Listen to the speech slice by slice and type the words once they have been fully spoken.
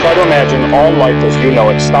to imagine all life as you know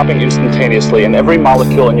it stopping instantaneously and every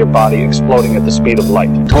molecule in your body exploding at the speed of light.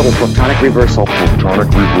 Total protonic reversal.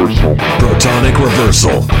 Protonic reversal. Protonic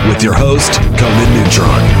reversal with your host, Conan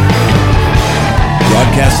Neutron.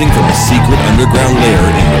 Broadcasting from a secret underground lair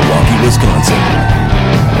in Milwaukee, Wisconsin.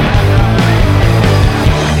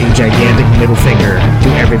 A gigantic middle finger to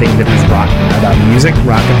everything that is rock about music,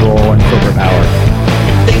 rock and roll, and corporate power.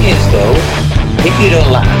 The thing is, though, if you don't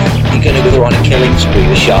laugh, you're going to go on a killing spree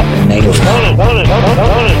with sharpened nails.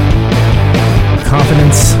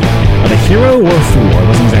 Confidence of a hero or a fool, I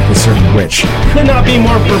wasn't exactly certain which. Could not be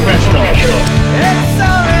more professional. It's a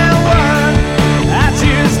real word I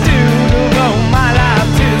choose to devote my life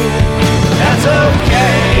to. That's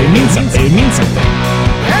okay. It means something. It means something.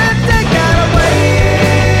 And take that away.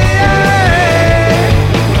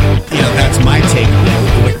 You know, that's my take on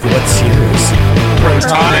it. What's yours?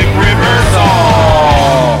 Protonic reversal.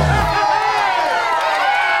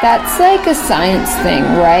 That's like a science thing,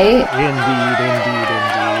 right? Indeed.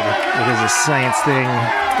 It is a science thing.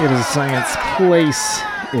 It is a science place.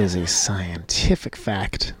 It is a scientific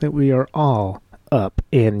fact that we are all up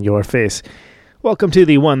in your face. Welcome to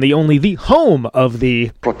the one, the only, the home of the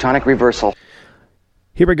Protonic reversal.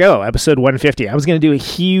 Here we go, episode 150. I was going to do a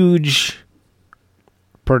huge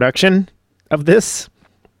production of this.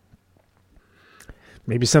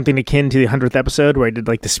 Maybe something akin to the 100th episode where I did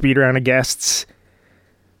like the speed round of guests.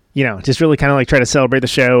 You know, just really kind of like try to celebrate the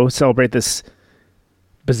show, celebrate this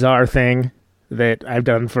bizarre thing that I've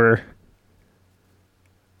done for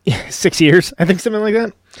 6 years, I think, something like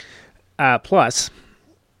that. Plus.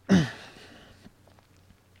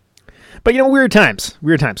 But, you know, weird times.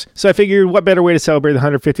 So I figured what better way to celebrate the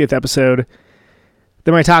 150th episode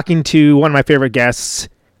than by talking to one of my favorite guests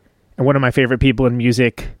and one of my favorite people in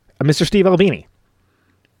music, Mr. Steve Albini.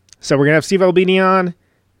 So we're going to have Steve Albini on.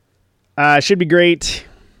 Should be great.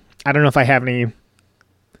 I don't know if I have any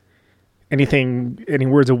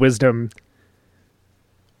words of wisdom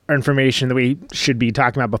or information that we should be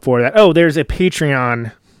talking about before that. Oh, there's a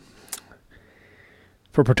Patreon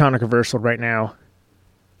for Protonic Reversal right now.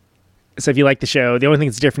 So if you like the show, the only thing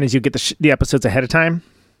that's different is you get the episodes ahead of time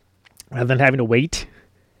rather than having to wait.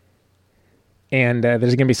 And there's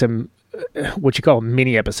going to be some what you call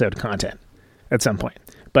mini episode content at some point.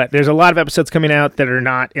 But there's a lot of episodes coming out that are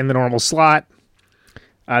not in the normal slot.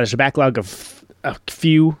 There's a backlog of a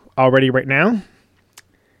few already right now.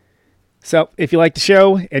 So if you like the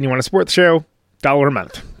show and you want to support the show, $1 a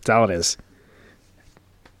month. That's all it is.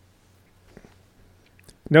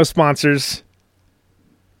 No sponsors.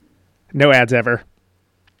 No ads ever.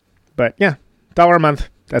 But yeah, $1 a month.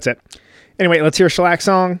 That's it. Anyway, let's hear a Shellac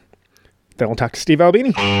song. Then we'll talk to Steve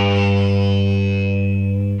Albini.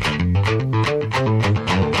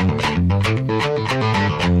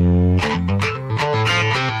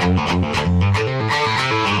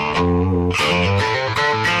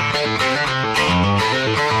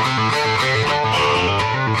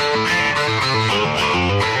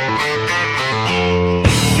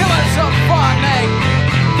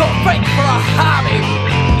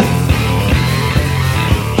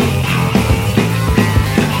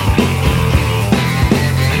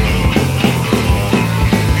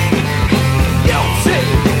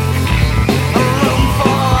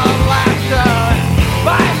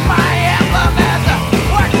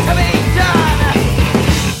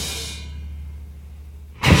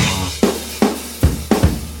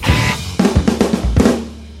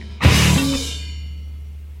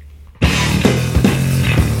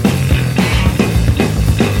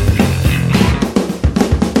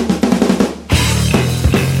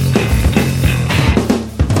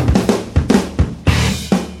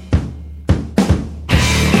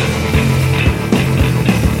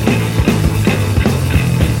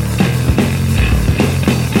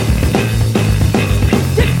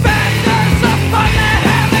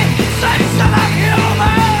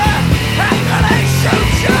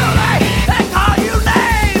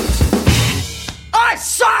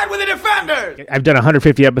 I've done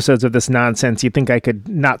 150 episodes of this nonsense. You'd think I could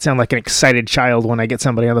not sound like an excited child when I get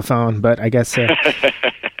somebody on the phone, but I guess...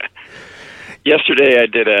 Yesterday I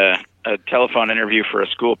did a telephone interview for a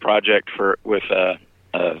school project with a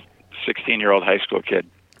 16-year-old high school kid.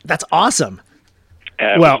 That's awesome.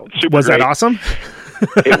 Was that awesome?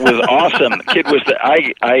 It was awesome. The kid was...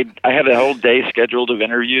 I had a whole day scheduled of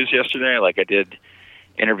interviews yesterday. Like, I did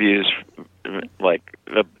interviews...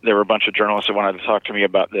 there were a bunch of journalists that wanted to talk to me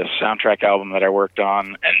about this soundtrack album that I worked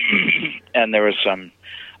on, and there was some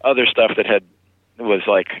other stuff that had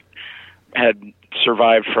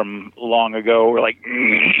survived from long ago, or like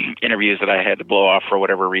interviews that I had to blow off for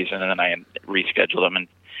whatever reason, and then I rescheduled them.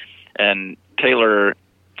 And Taylor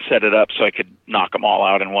set it up so I could knock them all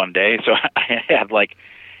out in one day. So I had like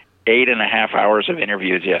 8.5 hours of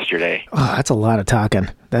interviews yesterday. Oh, that's a lot of talking.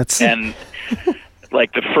 And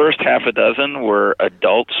like the first half a dozen were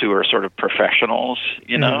adults who are sort of professionals,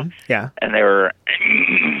 you know? Yeah. And they were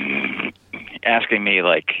asking me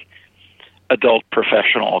like adult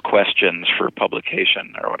professional questions for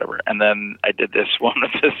publication or whatever. And then I did this one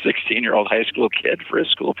with a 16-year-old high school kid for a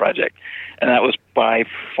school project. And that was by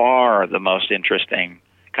far the most interesting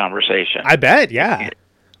conversation. I bet, yeah.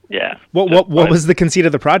 Yeah. What was the conceit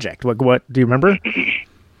of the project? What do you remember?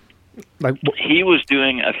 He was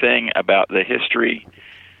doing a thing about the history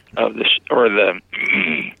of the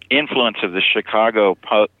influence of the Chicago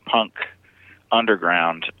punk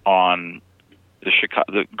underground on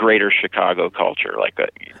the greater Chicago culture, like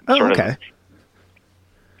sort of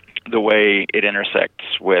the way it intersects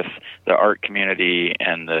with the art community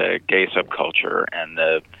and the gay subculture and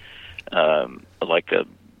the like the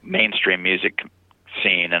mainstream music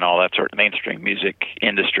scene and all that sort of mainstream music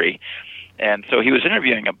industry. And so he was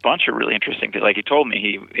interviewing a bunch of really interesting people. Like he told me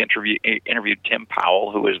he interviewed Tim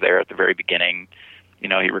Powell, who was there at the very beginning. You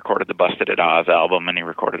know, he recorded the Busted at Oz album, and he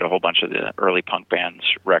recorded a whole bunch of the early punk bands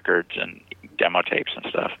records and demo tapes and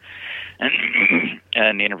stuff.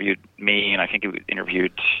 And he interviewed me, and I think he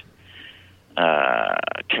interviewed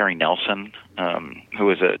Terry Nelson, who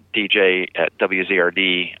was a DJ at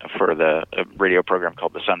WZRD for the radio program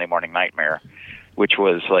called The Sunday Morning Nightmare, which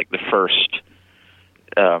was like the first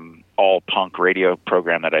all punk radio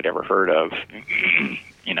program that I'd ever heard of,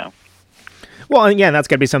 you know. Well, yeah, that's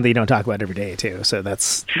got to be something you don't talk about every day too. So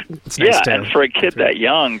it's nice and for a kid that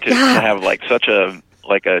young to have like such a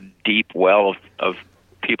deep well of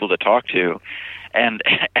people to talk to, and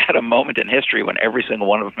at a moment in history when every single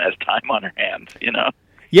one of them has time on their hands, you know.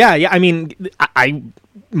 Yeah. I mean,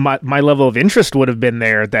 my level of interest would have been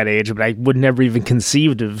there at that age, but I would never even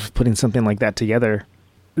conceived of putting something like that together.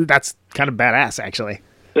 That's kind of badass, actually.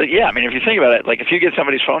 But yeah, I mean, if you think about it, like if you get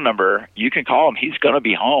somebody's phone number, you can call him. He's going to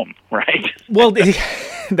be home, right? Well,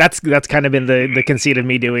 that's kind of been the conceit of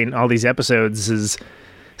me doing all these episodes, is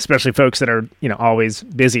especially folks that are, you know, always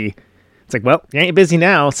busy. It's like, well, you ain't busy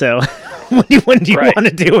now, so when do you want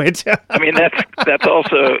to do it? I mean, that's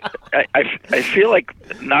also, I feel like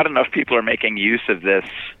not enough people are making use of this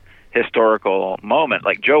historical moment.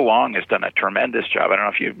 Like Joe Wong has done a tremendous job. I don't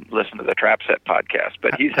know if you've listened to the Trap Set podcast,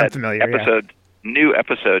 but he's had new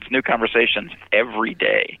episodes, new conversations every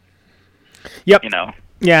day. Yep. You know?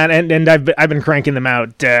 Yeah, and I've been cranking them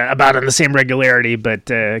out about on the same regularity, but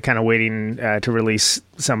kind of waiting to release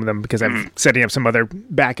some of them because I'm setting up some other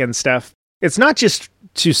back-end stuff. It's not just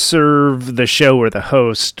to serve the show or the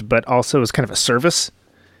host, but also as kind of a service,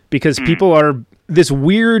 because people are this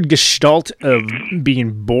weird gestalt of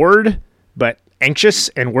being bored, but anxious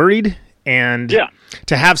and worried, and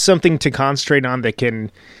to have something to concentrate on that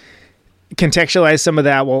can contextualize some of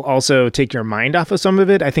that will also take your mind off of some of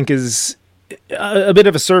it, I think is a bit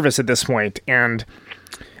of a service at this point. And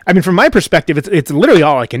I mean, from my perspective, it's literally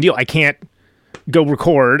all I can do. I can't go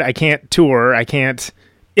record. I can't tour. I can't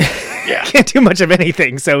can't do much of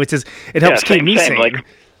anything. So it helps keep me sane. Like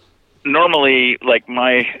normally, like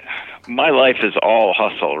my life is all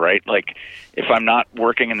hustle, right? Like if I'm not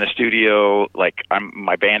working in the studio, like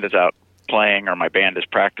my band is out playing, or my band is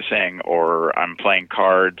practicing, or I'm playing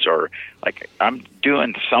cards, or like I'm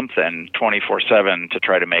doing something 24/7 to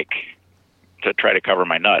try to cover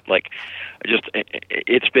my nut. Like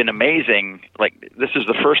it's been amazing. Like this is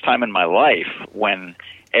the first time in my life when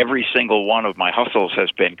every single one of my hustles has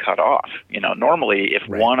been cut off. You know, normally if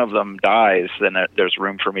one of them dies, then there's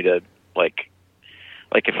room for me to like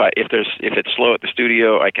if it's slow at the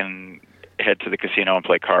studio, I can head to the casino and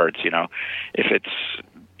play cards. You know, if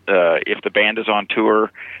the band is on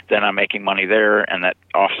tour, then I'm making money there, and that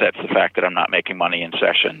offsets the fact that I'm not making money in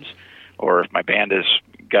sessions. Or if my band has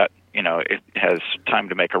got, you know, it has time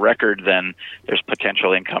to make a record, then there's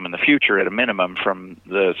potential income in the future at a minimum from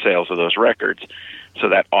the sales of those records. So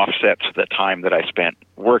that offsets the time that I spent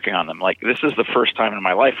working on them. Like this is the first time in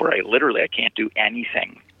my life where I can't do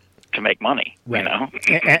anything to make money, you know?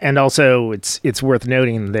 And also it's worth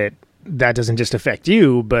noting that doesn't just affect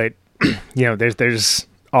you, but you know, there's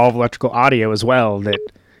all of electrical audio as well that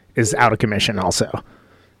is out of commission also.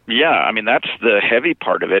 Yeah, I mean, that's the heavy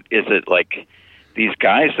part of it, is that like these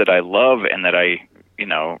guys that I love and that I, you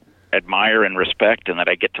know, admire and respect and that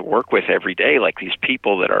I get to work with every day, like these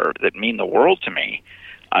people that mean the world to me,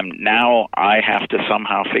 I have to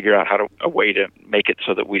somehow figure out a way to make it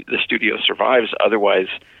so that the studio survives. Otherwise,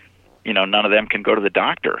 you know, none of them can go to the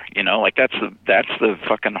doctor, you know, like that's the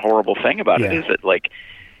fucking horrible thing about it, is that like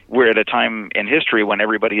we're at a time in history when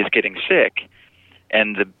everybody is getting sick,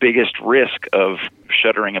 And the biggest risk of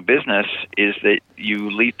shuttering a business is that you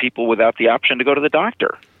leave people without the option to go to the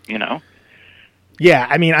doctor, you know? Yeah,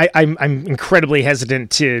 I mean, I'm incredibly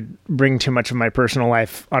hesitant to bring too much of my personal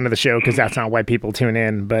life onto the show because that's not why people tune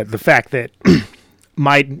in. But the fact that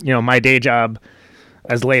my day job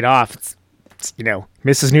is laid off, it's,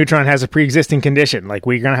 Mrs. Neutron has a pre-existing condition. Like,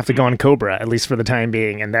 we're gonna have to go on Cobra at least for the time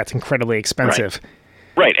being, and that's incredibly expensive.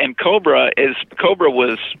 Right. And Cobra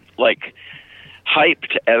was like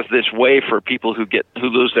hyped as this way for people who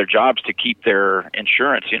lose their jobs to keep their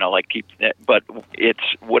insurance, but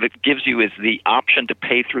what it gives you is the option to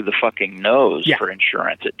pay through the fucking nose for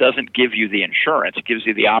insurance. It doesn't give you the insurance. It gives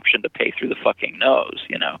you the option to pay through the fucking nose,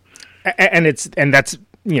 And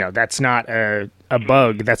that's not a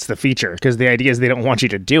bug. That's the feature, because the idea is they don't want you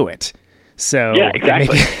to do it. So yeah,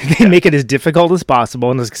 exactly. They make it as difficult as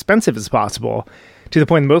possible and as expensive as possible, to the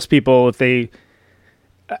point that most people, if they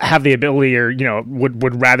have the ability or,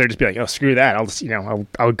 would rather just be like, oh, screw that. I'll just,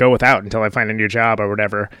 I'll go without until I find a new job or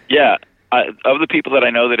whatever. Yeah. Of the people that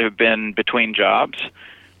I know that have been between jobs,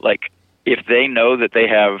 like, if they know that they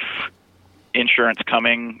have insurance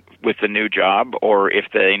coming with the new job, or if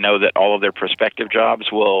they know that all of their prospective jobs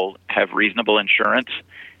will have reasonable insurance,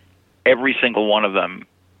 every single one of them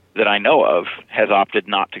that I know of has opted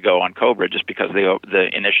not to go on Cobra just because the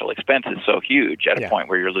initial expense is so huge at a point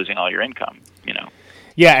where you're losing all your income,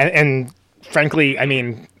 Yeah, and frankly, I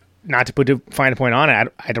mean, not to put a fine point on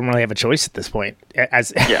it, I don't really have a choice at this point.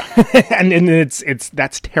 And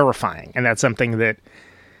that's terrifying, and that's something that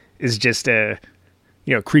is just a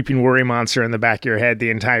creeping worry monster in the back of your head the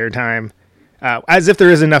entire time, as if there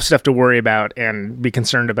is enough stuff to worry about and be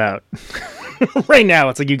concerned about. Right now,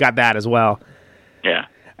 it's like you got that as well. Yeah.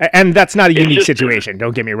 And that's not a unique situation,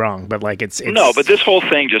 don't get me wrong, but like it's... No, but this whole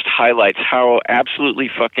thing just highlights how absolutely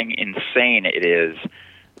fucking insane it is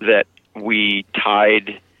that we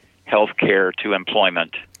tied healthcare to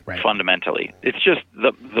employment fundamentally. It's just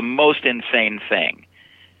the most insane thing.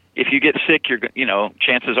 If you get sick,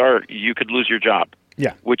 chances are you could lose your job.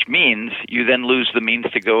 Yeah. Which means you then lose the means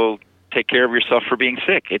to go take care of yourself for being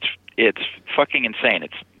sick. It's fucking insane.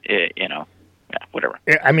 Whatever.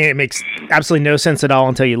 I mean, it makes absolutely no sense at all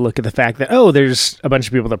until you look at the fact that, there's a bunch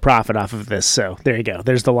of people that profit off of this. So there you go.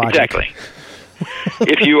 There's the logic. Exactly.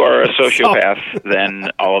 If you are a sociopath, then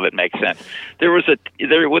all of it makes sense. There was a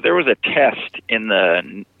test in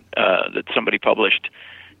the that somebody published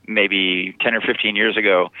maybe 10 or 15 years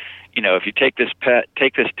ago. If you take this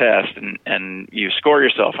test and you score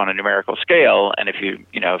yourself on a numerical scale, and if you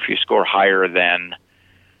score higher than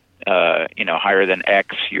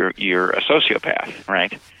X, you're a sociopath,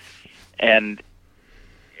 right? And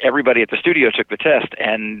everybody at the studio took the test,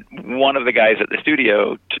 and one of the guys at the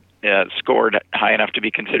studio scored high enough to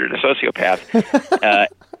be considered a sociopath.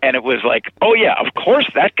 And it was like, oh yeah, of course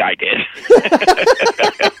that guy did.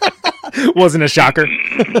 Wasn't a shocker.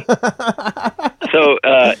 So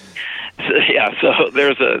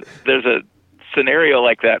there's a scenario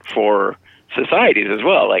like that for societies as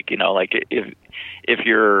well. Like, if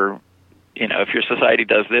your society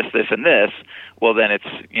does this, and this, well, then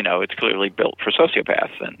it's clearly built for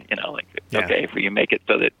sociopaths. And, okay, if you make it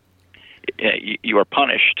so that you are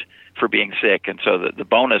punished for being sick, and so the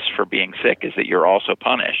bonus for being sick is that you're also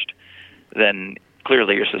punished, then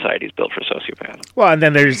clearly your society is built for sociopaths. Well, and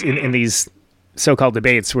then there's in these so-called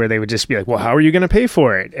debates where they would just be like, well, how are you going to pay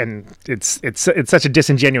for it? And it's such a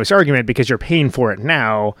disingenuous argument because you're paying for it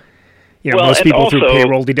now. Most people through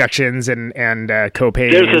payroll deductions and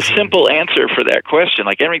co-pays. There's a simple answer for that question.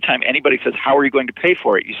 Like, every time anybody says, how are you going to pay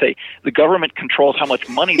for it? You say, the government controls how much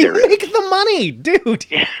money there is. You make the money, dude.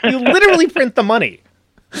 You literally print the money.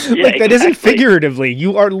 Yeah, like, that isn't figuratively.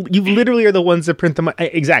 You literally are the ones that print the money.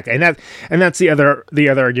 Exactly. And that's the other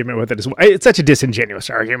argument with it as well. It's such a disingenuous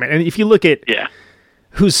argument. And if you look at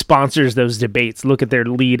who sponsors those debates, look at their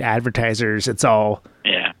lead advertisers, it's all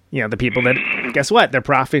the people that, guess what? They're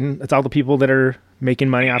profiting. It's all the people that are making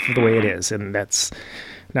money off of the way it is. And that's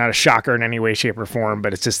not a shocker in any way, shape, or form,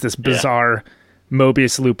 but it's just this bizarre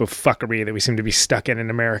Mobius loop of fuckery that we seem to be stuck in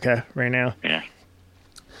America right now. Yeah.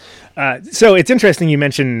 So it's interesting you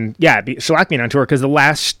mentioned, Shellac being on tour, because the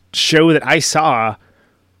last show that I saw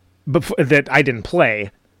that I didn't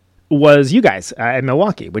play was you guys in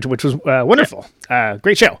Milwaukee, which was wonderful.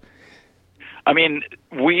 Great show. I mean,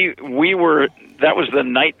 we were, that was the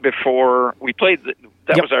night before we played.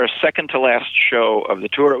 That was our second to last show of the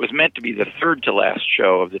tour. It was meant to be the third to last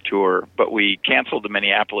show of the tour, but we canceled the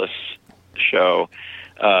Minneapolis show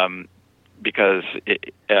because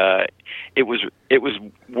it was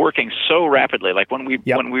working so rapidly. Like when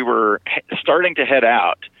we were starting to head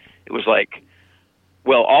out, it was like,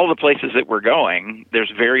 well, all the places that we're going,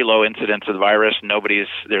 there's very low incidence of the virus.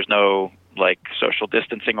 There's no like social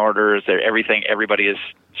distancing orders. Everybody is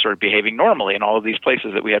sort of behaving normally in all of these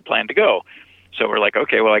places that we had planned to go. So we're like,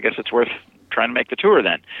 okay, well, I guess it's worth trying to make the tour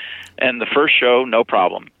then. And the first show, no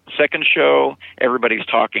problem. Second show, everybody's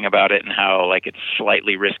talking about it and how like it's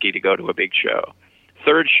slightly risky to go to a big show.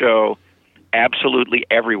 Third show, absolutely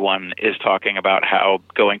everyone is talking about how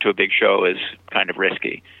going to a big show is kind of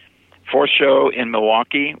risky. Fourth show in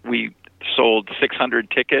Milwaukee, we sold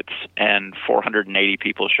 600 tickets and 480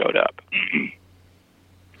 people showed up.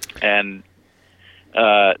 And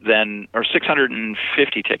or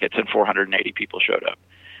 650 tickets and 480 people showed up.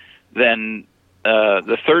 Then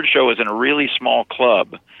the third show was in a really small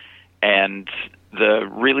club, and the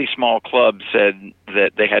really small club said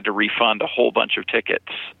that they had to refund a whole bunch of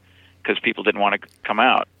tickets because people didn't want to come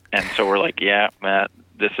out. And so we're like, yeah,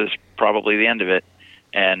 this is probably the end of it.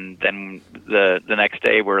 And then the next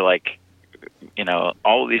day we're like,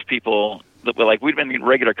 all of these people, we'd been in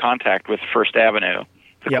regular contact with First Avenue,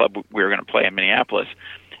 the club we were going to play in Minneapolis.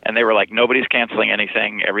 And they were like, nobody's canceling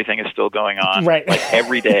anything. Everything is still going on, right? Like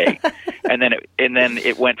every day. and then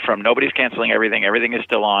it went from nobody's canceling everything. Everything is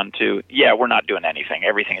still on to we're not doing anything.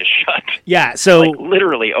 Everything is shut. Yeah. So like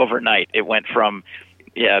literally overnight, it went from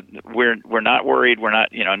we're not worried. We're not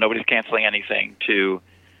nobody's canceling anything to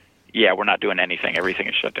we're not doing anything. Everything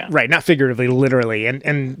is shut down. Right, not figuratively, literally.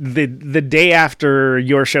 And the day after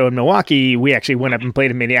your show in Milwaukee, we actually went up and played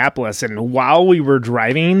in Minneapolis. And while we were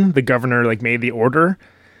driving, the governor made the order.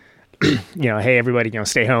 Hey, everybody,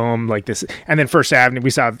 stay home, like this. And then First Avenue, we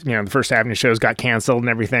saw, the First Avenue shows got canceled and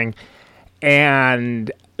everything.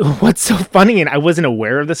 And what's so funny, and I wasn't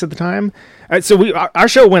aware of this at the time. So our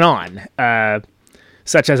show went on,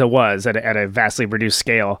 such as it was at a vastly reduced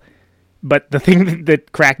scale. But the thing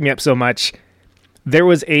that cracked me up so much, there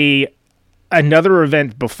was another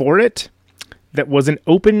event before it that was an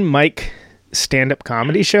open mic stand-up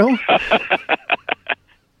comedy show.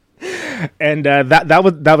 And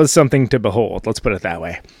that was something to behold. Let's put it that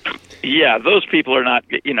way. Yeah, those people are not.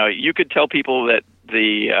 You could tell people that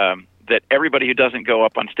that everybody who doesn't go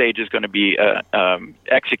up on stage is going to be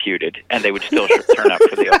executed, and they would still turn up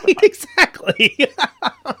for the open mic. Exactly.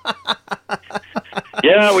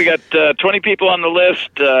 Yeah, we got 20 people on the list.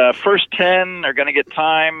 First 10 are going to get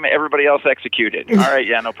time. Everybody else executed. All right,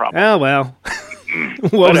 no problem. Oh well.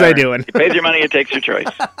 What was I doing? You paid your money. It takes your choice.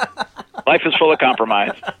 Life is full of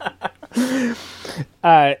compromise.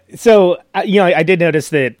 I did notice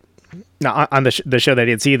that on the show that I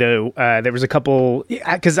did see, though, there was a couple,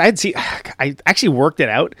 because I actually worked it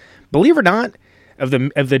out, believe it or not, of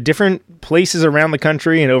the different places around the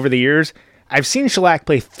country and over the years, I've seen Shellac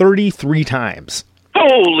play 33 times.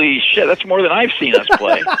 Holy shit, that's more than I've seen us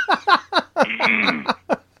play.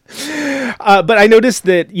 But I noticed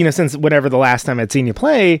that, since whenever the last time I'd seen you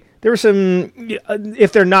play, there were some,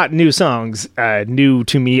 if they're not new songs, new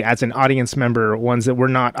to me as an audience member, ones that were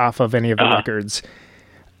not off of any of the records.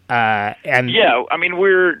 And yeah, I mean,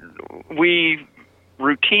 we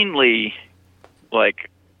routinely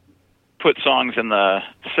put songs in the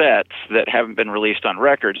sets that haven't been released on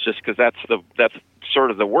records, just because that's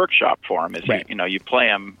sort of the workshop for them. Is right. You play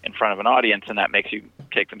them in front of an audience, and that makes you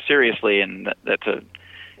take them seriously, and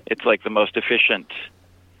it's like the most efficient,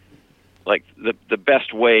 like the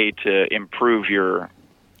best way to improve your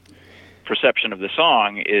perception of the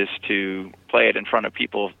song is to play it in front of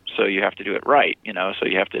people. So you have to do it right, so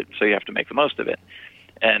you have to make the most of it.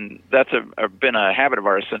 And that's been a habit of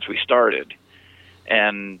ours since we started.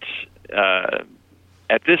 And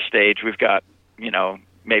at this stage, we've got,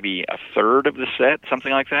 maybe a third of the set,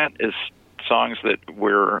 something like that, is songs that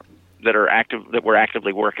we're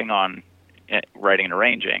actively working on writing and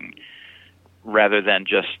arranging, rather than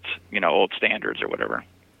just old standards or whatever.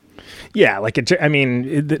 Yeah,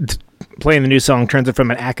 playing the new song turns it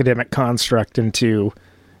from an academic construct into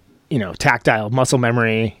tactile muscle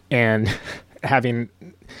memory, and having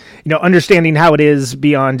understanding how it is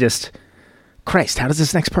beyond just, Christ, how does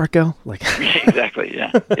this next part go? Exactly,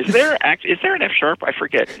 yeah. Is there an F sharp? I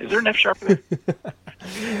forget. Is there an F sharp there?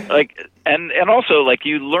 And also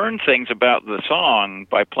you learn things about the song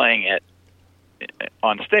by playing it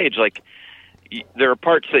on stage. There are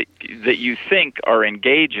parts that you think are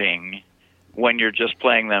engaging when you're just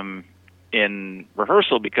playing them in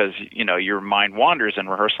rehearsal, because your mind wanders in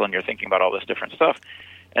rehearsal and you're thinking about all this different stuff,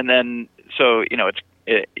 and then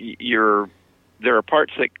there are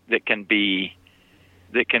parts that can be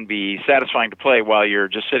satisfying to play while you're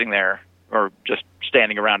just sitting there or just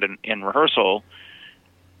standing around in rehearsal.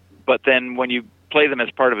 But then when you play them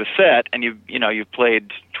as part of a set, and you've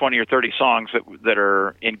played 20 or 30 songs that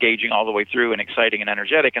are engaging all the way through and exciting and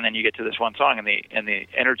energetic, and then you get to this one song and the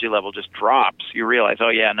energy level just drops. You realize, oh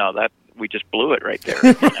yeah, no, that we just blew it right there.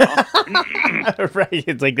 Right.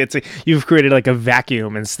 It's like you've created like a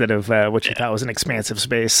vacuum instead of what you thought was an expansive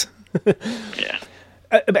space. Yeah.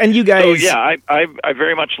 And you guys. So yeah, I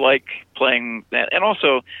very much like playing that, and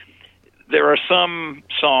also there are some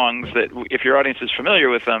songs that if your audience is familiar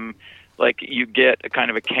with them, like you get a kind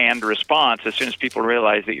of a canned response as soon as people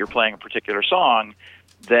realize that you're playing a particular song.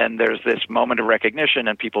 Then there's this moment of recognition,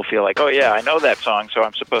 and people feel like, oh yeah, I know that song, so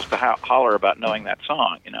I'm supposed to holler about knowing that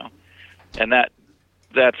song, and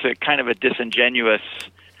that's a kind of a disingenuous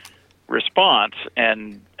response,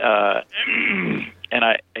 and I,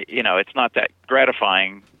 it's not that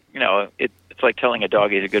gratifying. It's like telling a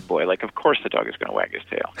dog he's a good boy. Like, of course the dog is going to wag his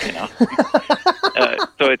tail.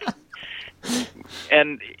 So it's,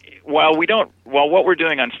 and while what we're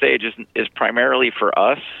doing on stage is primarily for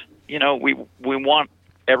us, we want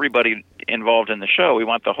everybody involved in the show. We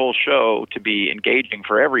want the whole show to be engaging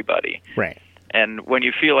for everybody. Right. And when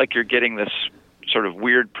you feel like you're getting this sort of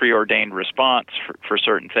weird preordained response for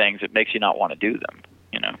certain things, it makes you not want to do them,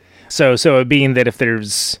 So it being that if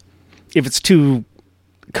it's too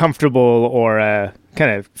comfortable or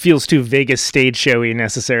kind of feels too Vegas stage showy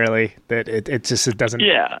necessarily, that it doesn't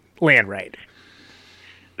land right.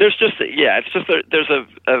 There's just there's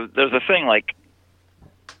a thing like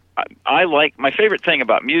I like my favorite thing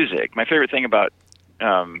about music. My favorite thing about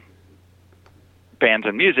bands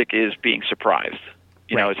and music is being surprised.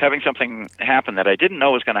 It's having something happen that I didn't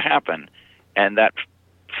know was going to happen, and that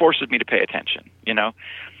forces me to pay attention.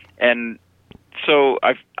 And so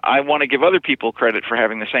I want to give other people credit for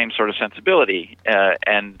having the same sort of sensibility,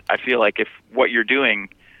 and I feel like if what you're doing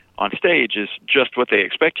on stage is just what they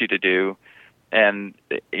expect you to do, and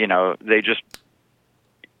they just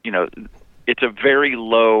it's a very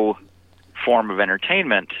low form of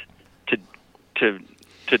entertainment to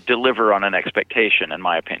deliver on an expectation, in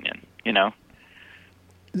my opinion.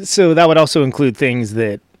 So that would also include things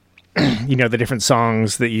that the different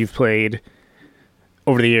songs that you've played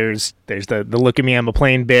over the years. There's the "Look at Me, I'm a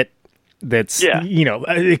Plane" bit that's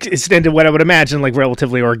extended what I would imagine like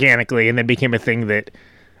relatively organically, and then became a thing that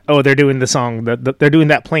they're doing the song they're doing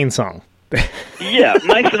that plane song. Yeah,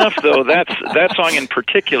 nice enough though. That song in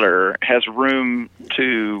particular has room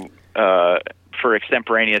for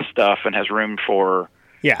extemporaneous stuff, and has room for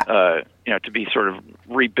to be sort of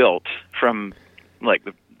rebuilt from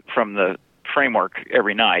the framework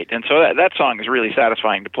every night, and so that song is really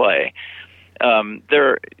satisfying to play.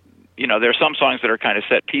 There are some songs that are kind of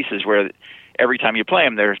set pieces where every time you play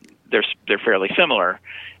them, they're fairly similar,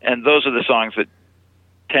 and those are the songs that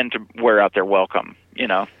tend to wear out their welcome.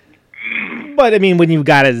 But I mean, when you've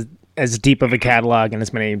got as deep of a catalog and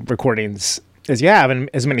as many recordings as you have, and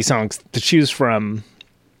as many songs to choose from,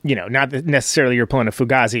 not that necessarily you're pulling a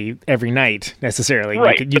Fugazi every night necessarily.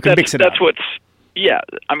 Right. You can mix it up. Yeah.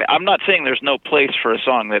 I mean, I'm not saying there's no place for a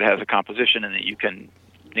song that has a composition and that you can,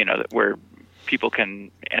 where people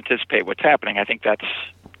can anticipate what's happening. I think that's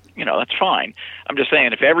fine. I'm just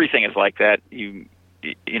saying if everything is like that,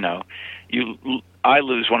 I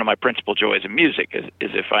lose one of my principal joys in music is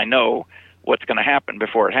if I know what's going to happen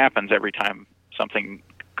before it happens every time something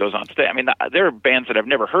goes on stage. I mean, there are bands that I've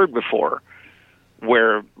never heard before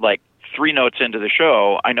where, like, 3 notes into the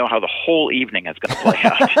show, I know how the whole evening is going to play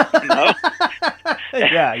out.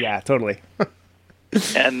 Yeah, totally.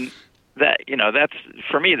 And that, that's,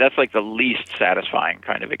 for me, that's like the least satisfying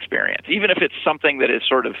kind of experience. Even if it's something that is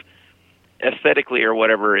sort of aesthetically or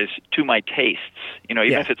whatever is to my tastes,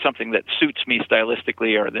 even if it's something that suits me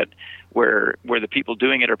stylistically, or that where the people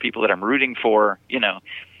doing it are people that I'm rooting for,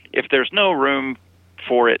 if there's no room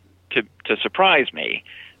for it to surprise me,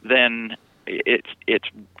 then it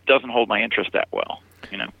doesn't hold my interest that well,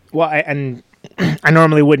 Well, I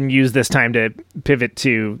normally wouldn't use this time to pivot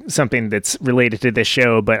to something that's related to this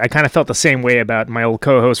show, but I kind of felt the same way about my old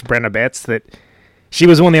co-host Brenna Betts, that she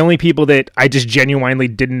was one of the only people that I just genuinely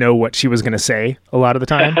didn't know what she was going to say a lot of the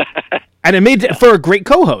time. And it made for a great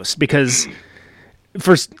co-host, because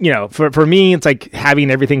for me, it's like having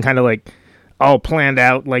everything kind of like all planned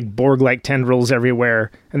out, like Borg-like tendrils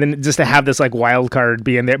everywhere. And then just to have this like wild card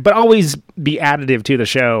be in there, but always be additive to the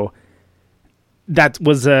show. That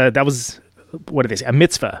was what did they say? A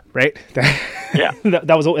mitzvah, right? Yeah.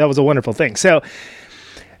 that was a wonderful thing. So,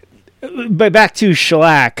 but back to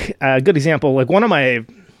Shellac, a good example, like one of my,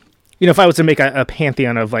 if I was to make a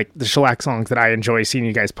pantheon of like the Shellac songs that I enjoy seeing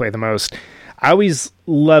you guys play the most, I always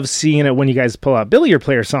love seeing it when you guys pull out Billiard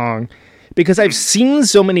Player song, because I've seen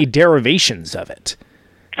so many derivations of it.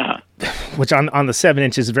 which on the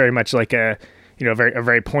 7-inch is very much like a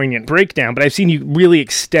very poignant breakdown, but I've seen you really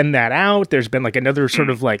extend that out. There's been like another sort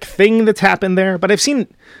of like thing that's happened there, but I've seen,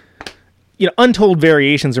 untold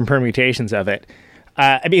variations and permutations of it.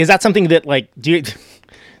 I mean, is that something that like,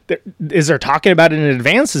 is there talking about it in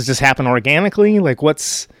advance? Does this happen organically? Like we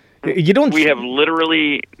have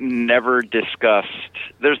literally never discussed,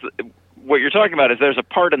 what you're talking about is there's a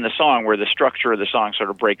part in the song where the structure of the song sort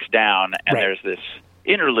of breaks down, and right. There's this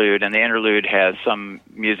interlude, and the interlude has some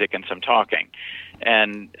music and some talking.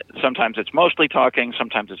 And sometimes it's mostly talking,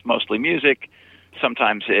 sometimes it's mostly music,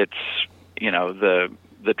 sometimes it's,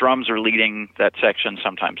 the drums are leading that section,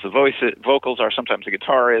 sometimes the vocals are, sometimes the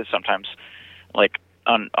guitar is, sometimes like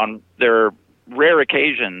on there are rare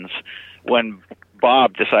occasions when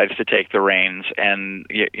Bob decides to take the reins, and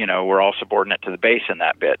we're all subordinate to the bass in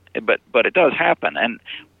that bit, but it does happen. And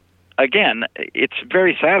again, it's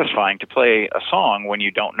very satisfying to play a song when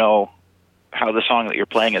you don't know how the song that you're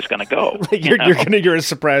playing is going to go. You're as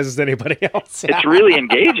surprised as anybody else. It's really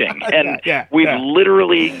engaging, and we've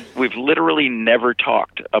literally never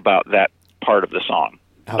talked about that part of the song.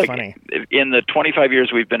 How funny! In the 25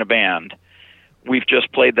 years we've been a band, we've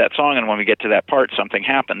just played that song, and when we get to that part, something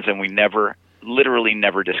happens, and we literally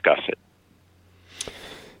never discuss it.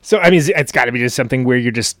 So I mean, it's got to be just something where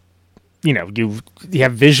you're just. You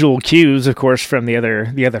have visual cues, of course, from the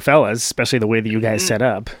other fellas, especially the way that you guys set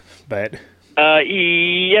up. But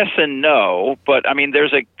yes and no. But I mean,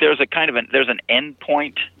 there's a kind of there's an end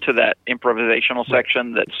point to that improvisational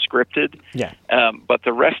section that's scripted. Yeah. But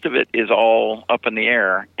the rest of it is all up in the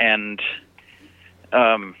air, and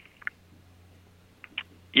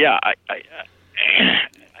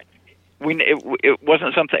it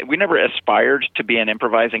wasn't something we never aspired to be an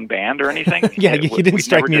improvising band or anything. Yeah, you didn't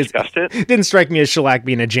strike me as it. Didn't strike me as Shellac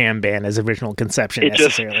being a jam band as original conception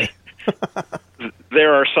necessarily.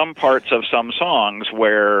 There are some parts of some songs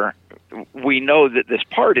where we know that this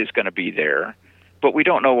part is going to be there, but we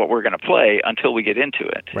don't know what we're going to play until we get into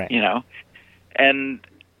it. Right. And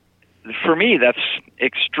for me, that's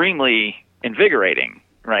extremely invigorating,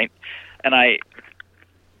 right? And I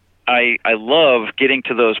love getting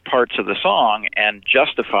to those parts of the song and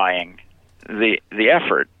justifying the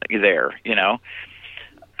effort there,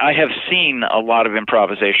 I have seen a lot of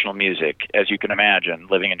improvisational music, as you can imagine,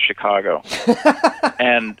 living in Chicago.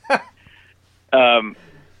 And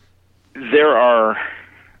there are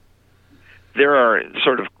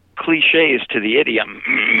sort of cliches to the idiom,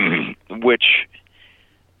 which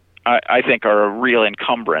I think are a real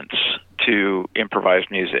encumbrance to improvised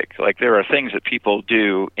music. Like, there are things that people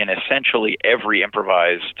do in essentially every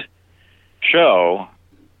improvised show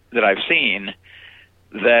that I've seen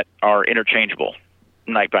that are interchangeable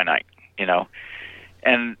night by night,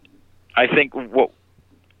 and I think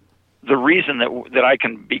the reason that I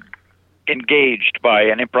can be engaged by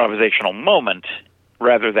an improvisational moment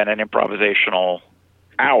rather than an improvisational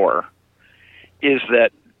hour is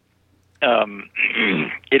that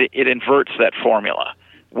it inverts that formula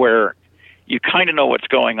where you kind of know what's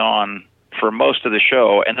going on for most of the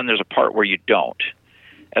show, and then there's a part where you don't,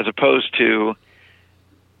 as opposed to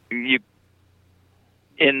you.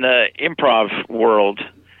 In the improv world,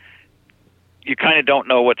 you kind of don't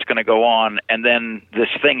know what's going to go on, and then this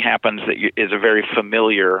thing happens that is a very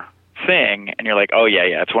familiar thing, and you're like, oh,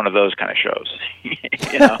 yeah, it's one of those kind of shows.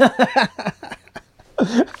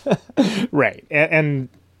 Right. And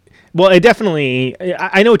well, it definitely,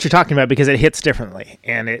 I know what you're talking about because it hits differently,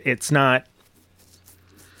 and it's not...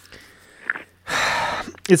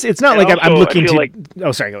 It's not like also, I'm looking to... like,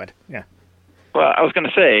 oh, sorry, go ahead. Yeah. Well, I was going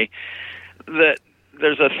to say that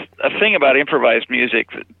there's a thing about improvised music,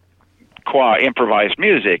 improvised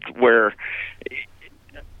music, where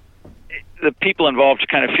the people involved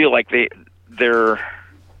kind of feel like they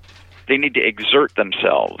need to exert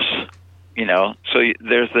themselves, So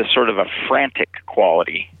there's this sort of a frantic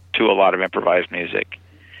quality to a lot of improvised music,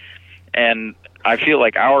 and I feel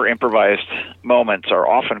like our improvised moments are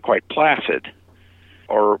often quite placid,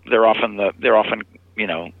 or they're often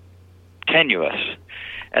tenuous,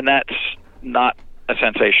 and that's not a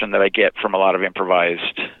sensation that I get from a lot of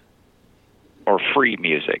improvised or free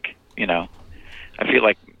music. I feel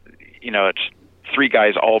like it's three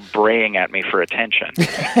guys all braying at me for attention.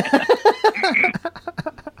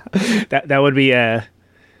 that would be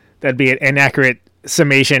that'd be an accurate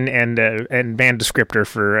summation and band descriptor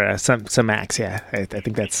for some acts. Yeah, I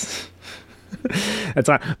think that's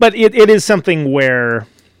on. But it is something where.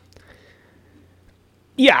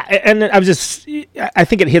 Yeah, and I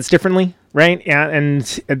think it hits differently, right? Yeah, and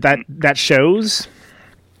that shows.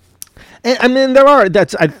 And I mean, there are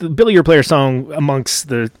billiard player song amongst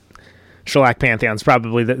the Shellac Pantheon's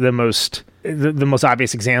probably the most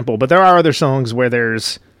obvious example. But there are other songs where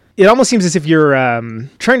it almost seems as if you're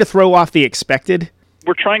trying to throw off the expected.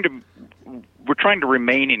 We're trying to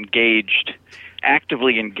remain engaged,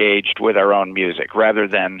 actively engaged with our own music, rather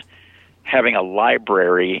than having a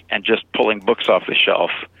library and just pulling books off the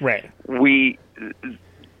shelf. Right.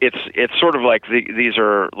 It's sort of like these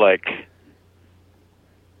are like,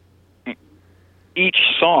 each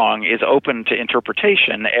song is open to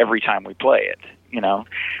interpretation every time we play it,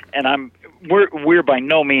 and we're by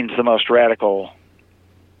no means the most radical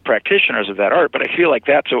practitioners of that art, but I feel like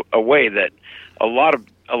that's a way that a lot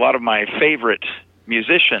of my favorite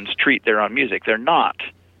musicians treat their own music. They're not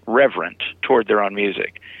reverent toward their own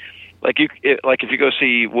music. Like if you go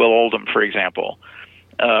see Will Oldham, for example,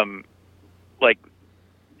 like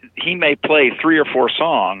he may play 3 or 4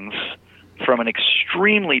 songs from an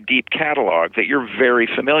extremely deep catalog that you're very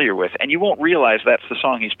familiar with, and you won't realize that's the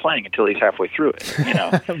song he's playing until he's halfway through it.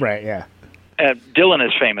 Right. Yeah. Dylan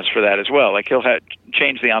is famous for that as well. Like he'll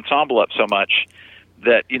change the ensemble up so much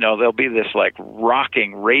that there'll be this like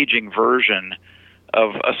rocking, raging version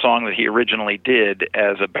of a song that he originally did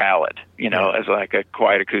as a ballad, as like a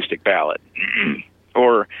quiet acoustic ballad.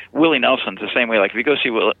 Or Willie Nelson's the same way. Like if you go see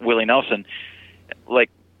Willie Nelson, like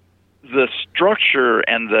the structure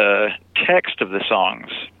and the text of the songs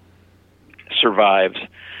survives,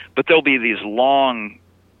 but there'll be these long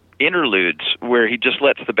interludes where he just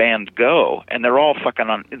lets the band go, and they're all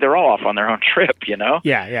off on their own trip,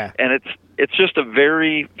 Yeah. And it's just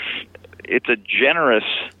it's a generous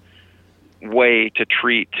way to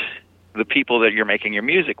treat the people that you're making your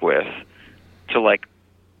music with, to like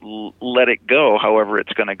let it go however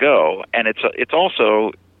it's going to go. And it's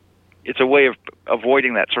also a way of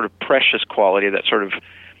avoiding that sort of precious quality, that sort of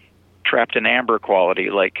trapped in amber quality,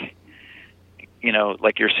 like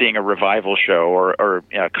like you're seeing a revival show or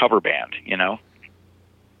a cover band,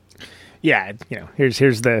 Yeah,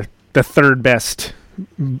 here's the third best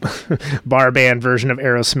bar band version of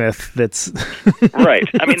Aerosmith that's right.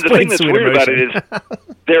 I mean, the thing that's weird about it is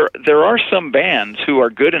there are some bands who are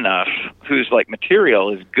good enough, whose like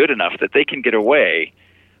material is good enough that they can get away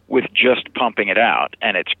with just pumping it out,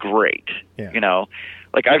 and it's great. Yeah.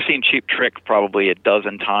 Like I've seen Cheap Trick probably a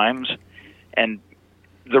dozen times, and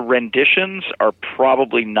the renditions are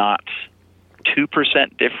probably not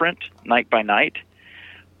 2% different night by night,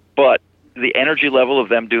 but the energy level of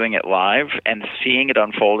them doing it live and seeing it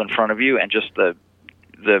unfold in front of you, and just the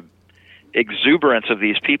exuberance of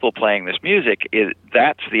these people playing this music,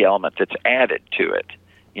 that's the element that's added to it,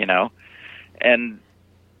 and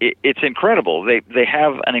it's incredible. They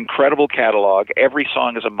have an incredible catalog. Every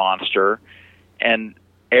song is a monster, and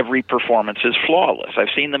every performance is flawless. I've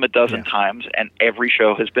seen them a dozen times, and every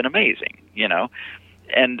show has been amazing,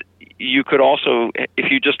 And you could also, if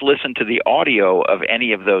you just listen to the audio of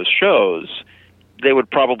any of those shows, they would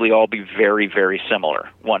probably all be very, very similar,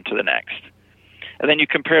 one to the next. And then you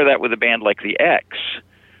compare that with a band like the X,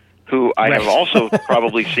 who I have also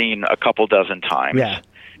probably seen a couple dozen times. Yeah.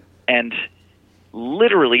 And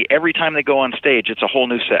literally every time they go on stage, it's a whole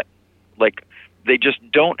new set. Like, they just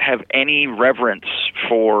don't have any reverence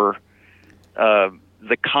for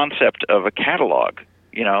the concept of a catalog,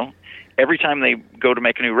 Every time they go to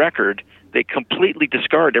make a new record, they completely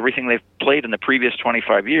discard everything they've played in the previous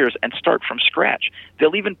 25 years and start from scratch.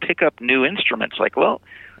 They'll even pick up new instruments, like, well,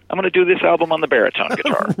 I'm going to do this album on the baritone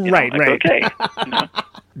guitar. Right. Okay.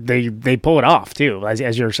 They pull it off, too,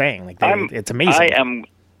 as you're saying. Like it's amazing. I am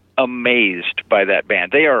amazed by that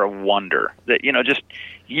band. They are a wonder. That just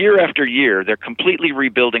year after year, they're completely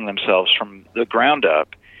rebuilding themselves from the ground up.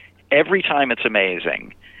 Every time it's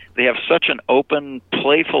amazing. They have such an open,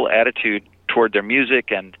 playful attitude toward their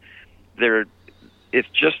music, and it's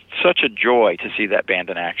just such a joy to see that band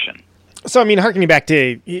in action. So, I mean, harkening back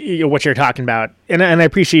to what you're talking about, and I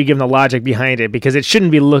appreciate you giving the logic behind it, because it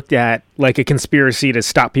shouldn't be looked at like a conspiracy to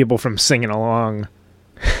stop people from singing along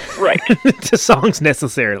right to songs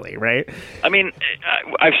necessarily, right? I mean,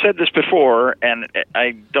 I've said this before, and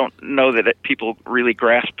I don't know that people really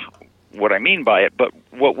grasp what I mean by it, but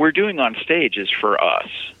what we're doing on stage is for us.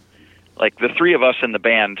 Like the three of us in the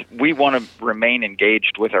band, we want to remain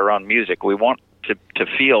engaged with our own music. We want to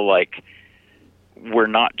feel like we're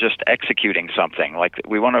not just executing something. Like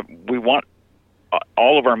we want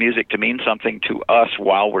all of our music to mean something to us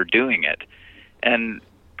while we're doing it. And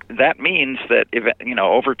that means that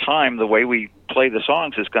over time the way we play the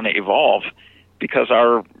songs is going to evolve, because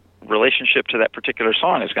our relationship to that particular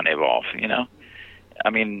song is going to evolve, I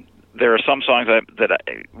mean, there are some songs that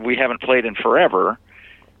we haven't played in forever,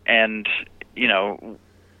 and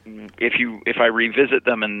if I revisit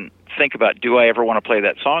them in think about, do I ever want to play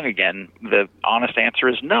that song again? The honest answer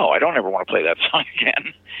is no, I don't ever want to play that song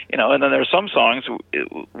again. And then there's some songs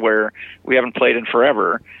where we haven't played in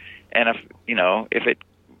forever, and if it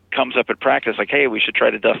comes up at practice, like, hey, we should try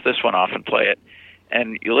to dust this one off and play it,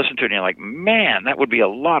 and you listen to it and you're like, man, that would be a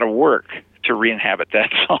lot of work to re-inhabit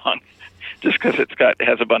that song, just because it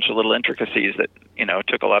has a bunch of little intricacies that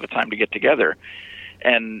took a lot of time to get together.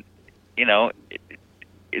 And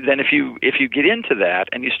then if you get into that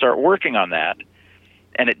and you start working on that,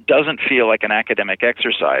 and it doesn't feel like an academic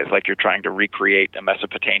exercise, like you're trying to recreate a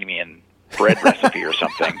Mesopotamian bread recipe or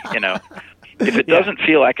something, if it doesn't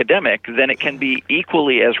feel academic, then it can be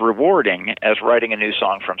equally as rewarding as writing a new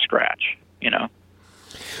song from scratch,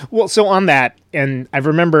 Well, so on that, and I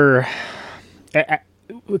remember a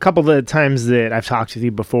couple of the times that I've talked with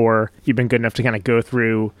you before, you've been good enough to kind of go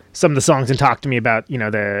through some of the songs and talk to me about,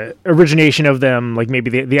 the origination of them, like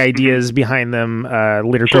maybe the ideas behind them,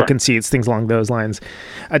 lyrical conceits, things along those lines.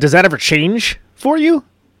 Does that ever change for you?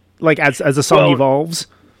 Like as a song evolves?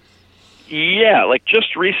 Yeah, like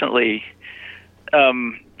just recently,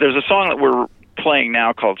 there's a song that we're playing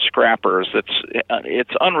now called Scrappers.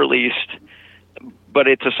 It's unreleased, but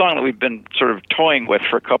it's a song that we've been sort of toying with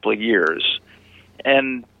for a couple of years.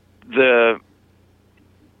 And the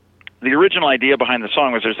original idea behind the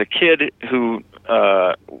song was there's a kid who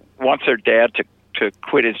wants their dad to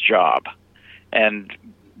quit his job and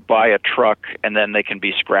buy a truck, and then they can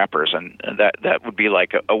be scrappers, and that would be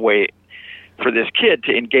like a way for this kid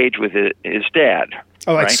to engage with his dad.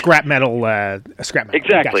 Oh, like right? scrap metal. Scrap metal.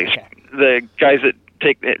 Exactly. Gotcha, okay. The guys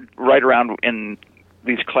that ride around in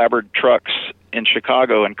these clapboard trucks in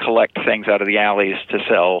Chicago and collect things out of the alleys to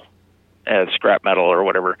sell as scrap metal or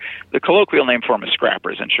whatever. The colloquial name for them is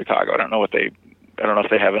scrappers in Chicago. I don't know if they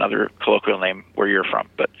have another colloquial name where you're from,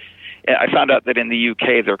 but I found out that in the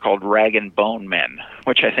UK they're called rag and bone men,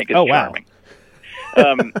 which I think is charming.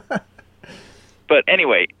 Wow. But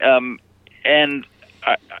anyway, and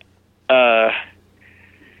for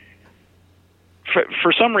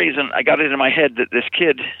some reason I got it in my head that this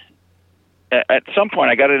kid, at some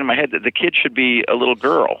point I got it in my head that the kid should be a little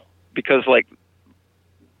girl, because like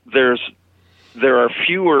there are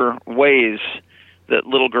fewer ways that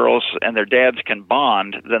little girls and their dads can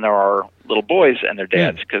bond than there are little boys and their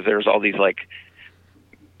dads, because there's all these like,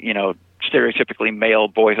 stereotypically male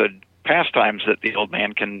boyhood pastimes that the old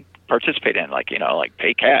man can participate in, like, like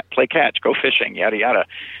play catch, go fishing, yada yada.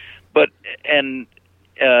 But and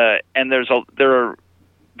there's a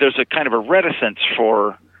kind of a reticence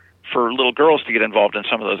for little girls to get involved in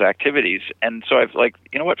some of those activities. And so I've like,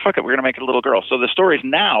 you know what, fuck it, we're going to make it a little girl. So the story's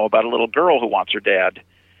now about a little girl who wants her dad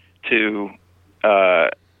to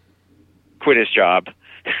quit his job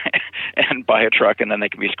and buy a truck, and then they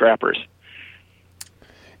can be scrappers.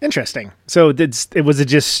 Interesting. So was it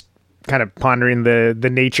just kind of pondering the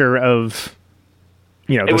nature of,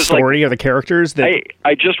 the story, like, or the characters that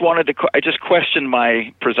I just questioned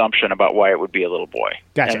my presumption about why it would be a little boy.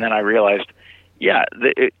 Gotcha. And then I realized, yeah,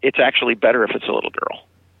 it's actually better if it's a little girl.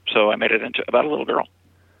 So I made it into about a little girl.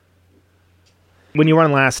 When you were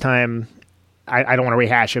on last time, I don't want to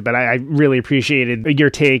rehash it, but I really appreciated your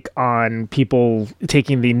take on people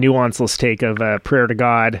taking the nuanceless take of prayer to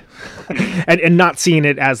God and not seeing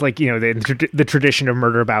it as like, the tradition of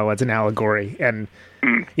murder ballad as an allegory. And,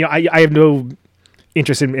 I have no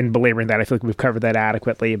interest in belaboring that. I feel like we've covered that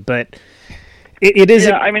adequately, but it is.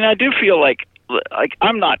 Yeah, I mean, I do feel like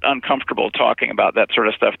I'm not uncomfortable talking about that sort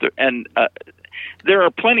of stuff. And there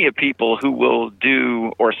are plenty of people who will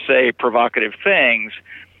do or say provocative things,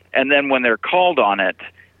 and then when they're called on it,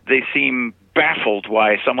 they seem baffled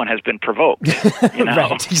why someone has been provoked.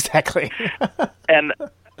 Right, exactly. And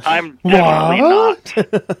I'm definitely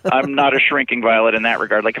not. I'm not a shrinking violet in that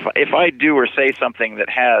regard. Like if I do or say something that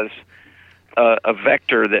has a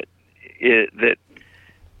vector that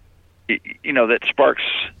sparks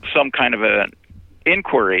some kind of an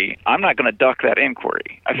inquiry, I'm not going to duck that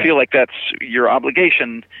inquiry. I feel like that's your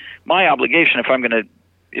obligation, my obligation. If I'm going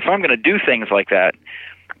to do things like that,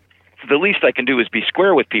 the least I can do is be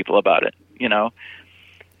square with people about it.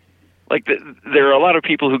 Like there are a lot of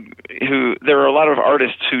people who there are a lot of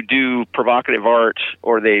artists who do provocative art,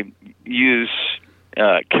 or they use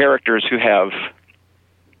characters who have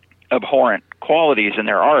abhorrent qualities in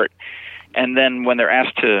their art, and then when they're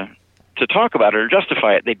asked to talk about it or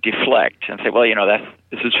justify it, they deflect and say, well,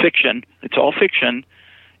 this is fiction. It's all fiction.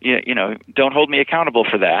 Don't hold me accountable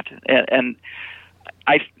for that. And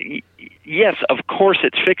yes, of course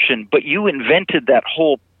it's fiction, but you invented that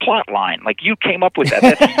whole plot line. Like, you came up with that.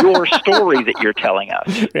 That's your story that you're telling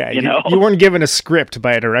us. Yeah, you weren't given a script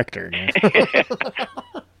by a director.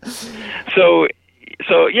 So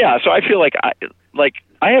So I feel like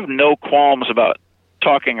I have no qualms about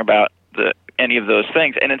talking about any of those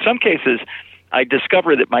things, and in some cases, I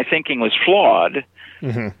discover that my thinking was flawed,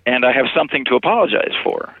 and I have something to apologize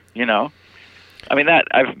for. I mean, that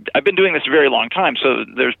I've been doing this a very long time, so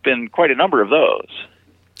there's been quite a number of those.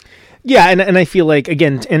 Yeah, and I feel like,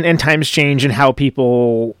 again, and times change, and how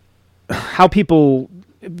people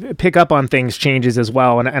pick up on things changes as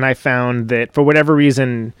well. And I found that for whatever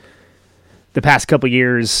reason, the past couple of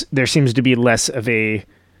years, there seems to be less of a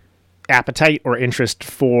appetite or interest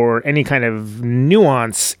for any kind of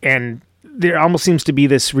nuance, and there almost seems to be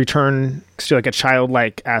this return to like a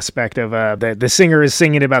childlike aspect of the singer is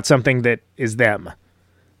singing about something that is them.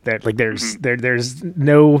 That like there's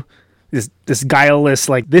no this guileless,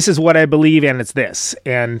 like, this is what I believe and it's this.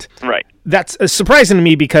 And right. That's surprising to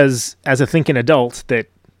me, because as a thinking adult that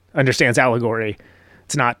understands allegory,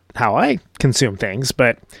 it's not how I consume things,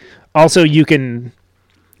 but also you can,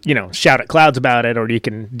 shout at clouds about it, or you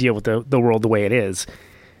can deal with the world the way it is.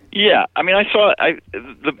 Yeah, I mean,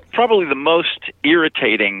 probably the most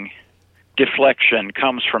irritating deflection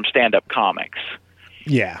comes from stand-up comics.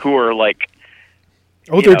 Yeah. Who are like,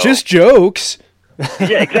 they're just jokes.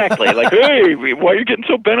 Yeah, exactly. Like, hey, why are you getting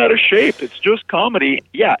so bent out of shape? It's just comedy.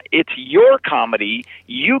 Yeah, it's your comedy.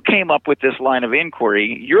 You came up with this line of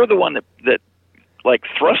inquiry. You're the one that like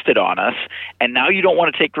thrust it on us, and now you don't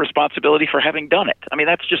want to take responsibility for having done it. I mean,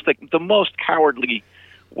 that's just the most cowardly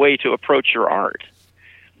way to approach your art.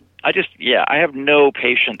 I have no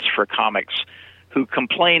patience for comics who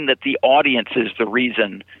complain that the audience is the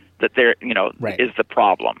reason that they're, right. is the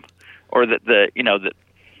problem, or that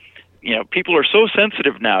people are so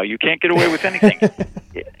sensitive now, you can't get away with anything.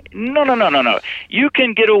 No. You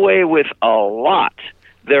can get away with a lot.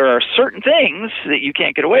 There are certain things that you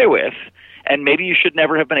can't get away with, and maybe you should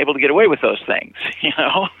never have been able to get away with those things,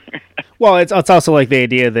 Well, it's also like the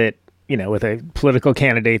idea that, with a political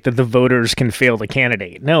candidate, that the voters can fail the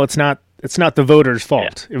candidate. No, it's not the voters'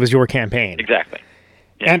 fault. Yeah. It was your campaign. Exactly.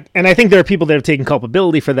 Yeah. And I think there are people that have taken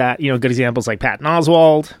culpability for that. Good examples like Patton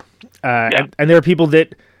Oswalt. And there are people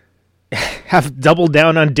that have doubled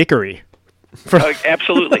down on dickery.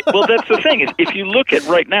 Absolutely. Well, that's the thing. Is if you look at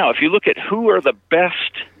who are the best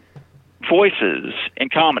voices in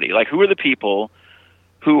comedy, like who are the people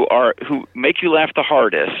who make you laugh the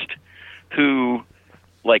hardest, whose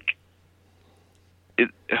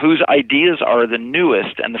ideas are the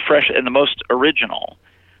newest and the fresh and the most original,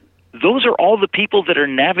 those are all the people that are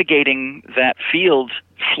navigating that field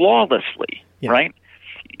flawlessly, right?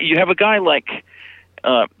 You have a guy like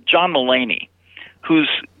John Mulaney, whose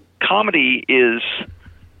comedy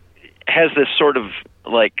has this sort of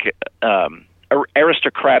like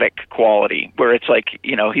aristocratic quality, where it's like,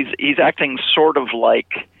 he's acting sort of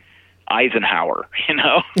like Eisenhower,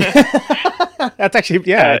 That's actually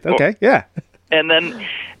okay, yeah. And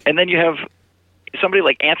then you have somebody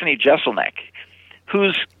like Anthony Jeselnik,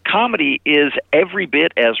 whose comedy is every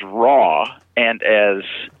bit as raw and as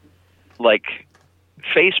like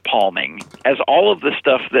face palming as all of the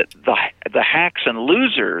stuff that the hacks and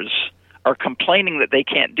losers are complaining that they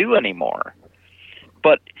can't do anymore.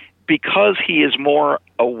 But because he is more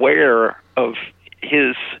aware of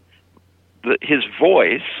his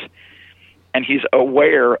voice, and he's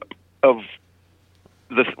aware of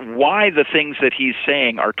why the things that he's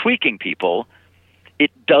saying are tweaking people,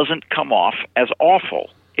 it doesn't come off as awful.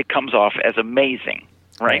 It comes off as amazing,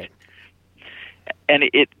 right? And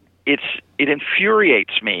it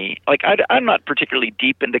infuriates me. Like, I'm not particularly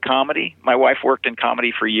deep into comedy. My wife worked in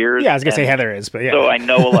comedy for years. Yeah, I was gonna say Heather is, but yeah. So I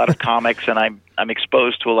know a lot of comics, and I'm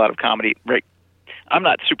exposed to a lot of comedy. Right? I'm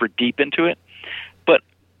not super deep into it, but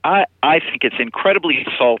I think it's incredibly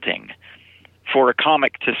insulting for a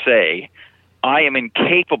comic to say, I am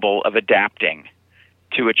incapable of adapting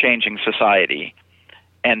to a changing society,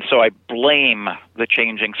 and so I blame the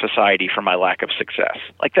changing society for my lack of success.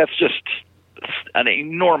 Like, that's just an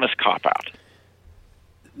enormous cop-out.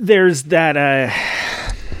 There's that,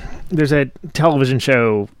 there's a television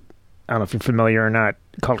show, I don't know if you're familiar or not,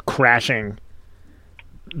 called Crashing.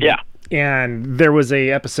 Yeah. And there was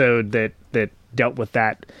a episode that dealt with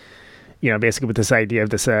that, basically with this idea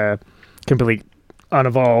of this complete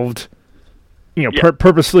unevolved,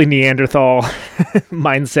 purposefully Neanderthal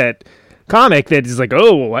mindset comic that is like,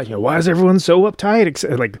 why is everyone so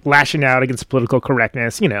uptight? Like lashing out against political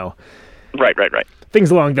correctness, Right. Things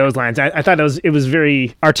along those lines. I thought it was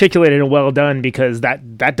very articulated and well done, because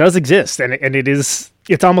that does exist, and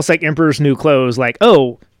it's almost like Emperor's New Clothes. Like,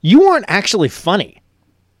 you weren't actually funny.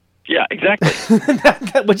 Yeah, exactly.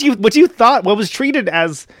 What you thought, what was treated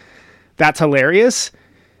as that's hilarious,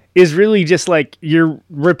 is really just like you're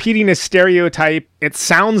repeating a stereotype. It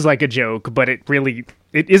sounds like a joke, but it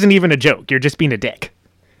isn't even a joke. You're just being a dick.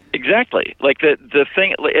 Exactly. Like the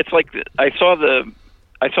thing, it's like I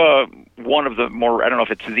saw one of the more, I don't know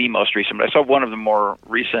if it's the most recent, but I saw one of the more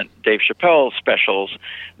recent Dave Chappelle specials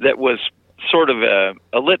that was sort of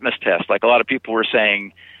a litmus test. Like a lot of people were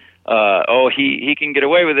saying, he can get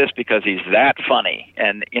away with this because he's that funny.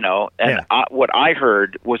 And, what I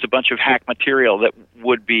heard was a bunch of hack material that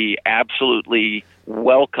would be absolutely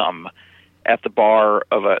welcome at the bar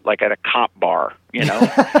of at a cop bar,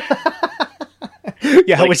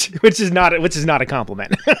 Yeah, like, which is not a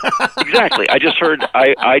compliment. Exactly. I just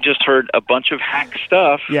heard a bunch of hack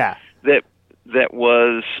stuff. Yeah. That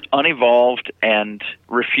was unevolved and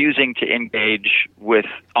refusing to engage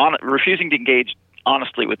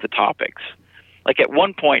honestly with the topics. Like at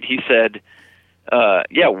one point he said,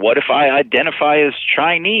 what if I identify as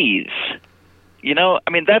Chinese?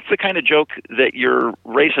 That's the kind of joke that your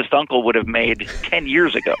racist uncle would have made 10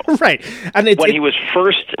 years ago. Right. And when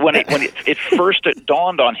it first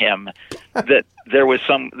dawned on him that there was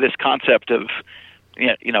this concept of,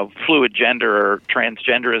 fluid gender or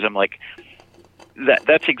transgenderism, like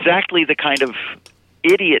that's exactly the kind of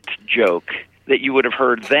idiot joke that you would have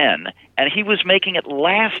heard then. And he was making it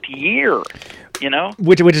last year.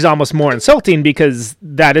 Which is almost more insulting because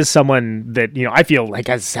that is someone that, I feel like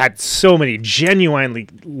has had so many genuinely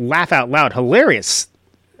laugh out loud, hilarious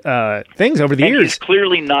things over the years. He's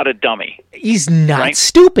clearly not a dummy. He's not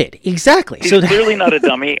stupid. Exactly. He's clearly not a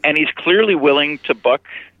dummy, and he's clearly willing to buck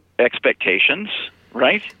expectations,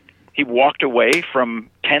 right? He walked away from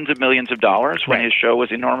tens of millions of dollars when his show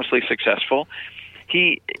was enormously successful.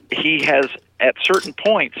 He has, at certain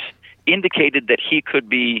points, indicated that he could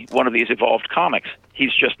be one of these evolved comics.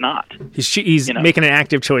 He's just not. He's making an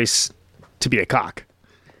active choice to be a cock.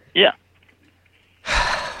 Yeah.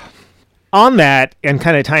 On that, and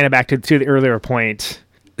kind of tying it back to the earlier point,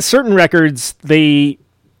 certain records, they're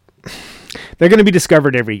going to be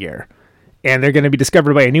discovered every year. And they're going to be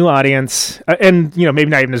discovered by a new audience. And, maybe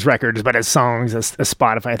not even as records, but as songs, as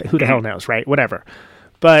Spotify. Who the hell knows, right? Whatever.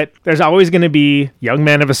 But there's always going to be young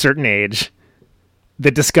men of a certain age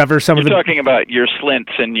that discover some of the... You're talking about your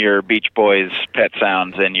Slints and your Beach Boys Pet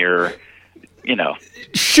Sounds and your,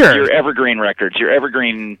 Sure. Your evergreen records, your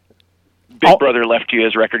evergreen Big Brother left you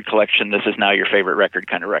his record collection, this is now your favorite record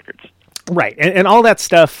kind of records. Right. And all that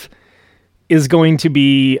stuff is going to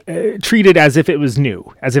be treated as if it was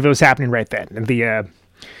new, as if it was happening right then. And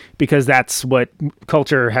because that's what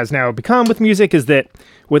culture has now become with music, is that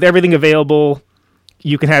with everything available,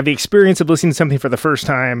 you can have the experience of listening to something for the first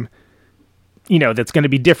time, that's going to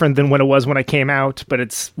be different than when it was when it came out, but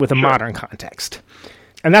it's with a modern context.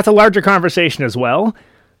 And that's a larger conversation as well.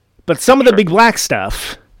 But some of the Big Black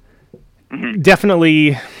stuff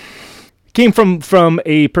definitely came from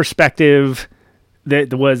a perspective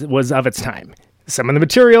that was of its time. Some of the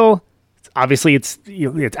material, obviously, it's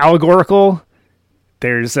allegorical.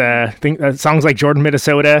 There's songs like Jordan,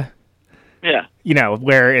 Minnesota. Yeah.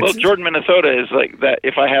 Where it's... Well, Jordan, Minnesota is like that.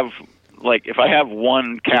 If I have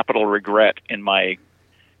one capital regret in my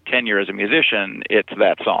tenure as a musician, it's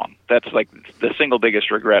that song. That's like the single biggest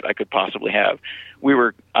regret I could possibly have.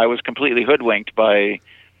 I was completely hoodwinked by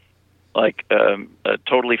like a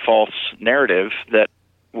totally false narrative that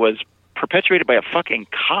was perpetuated by a fucking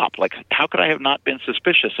cop. Like, how could I have not been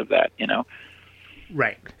suspicious of that,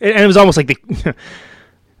 Right. And it was almost like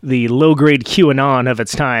the low-grade QAnon of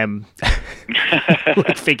its time,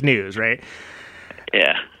 like fake news, right?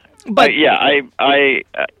 Yeah. But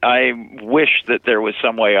I wish that there was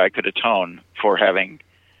some way I could atone for having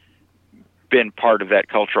been part of that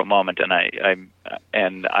cultural moment,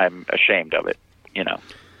 and I'm ashamed of it,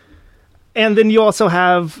 And then you also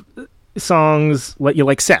have songs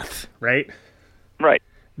like Seth, right? Right.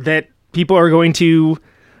 That people are going to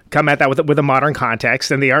come at that with a modern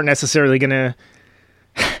context, and they aren't necessarily going to...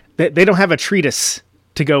 They don't have a treatise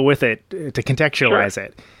to go with it, to contextualize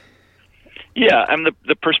it. Yeah, and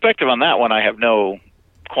the perspective on that one I have no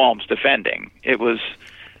qualms defending. It was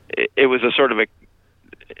a sort of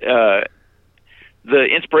the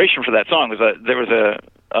inspiration for that song was there was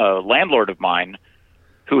a landlord of mine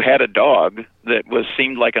who had a dog that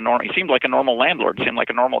seemed like a normal landlord, seemed like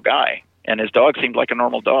a normal guy, and his dog seemed like a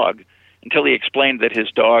normal dog until he explained that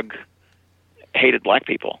his dog hated black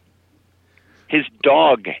people. His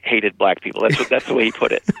dog hated black people. That's the way he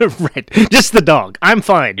put it. Right. Just the dog. I'm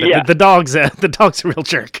fine. But the dog's a real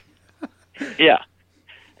jerk. Yeah.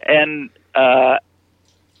 And that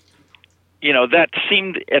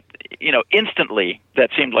seemed instantly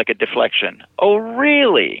that seemed like a deflection. Oh,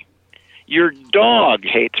 really? Your dog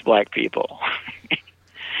hates black people.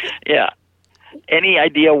 Yeah. Any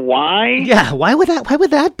idea why? Yeah, why would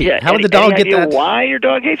that be? Yeah, How would the dog any get idea that? why your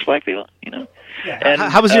dog hates black people? You know. Yeah. And,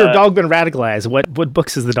 how has your dog been radicalized? What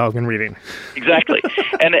books has the dog been reading? Exactly.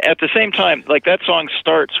 And at the same time, like that song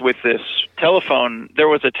starts with this telephone. There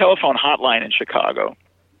was a telephone hotline in Chicago.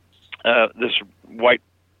 This white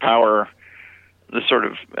power, this sort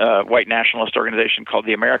of white nationalist organization called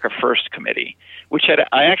the America First Committee, which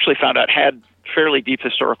I actually found out had fairly deep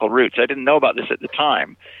historical roots. I didn't know about this at the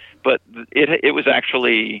time, but it was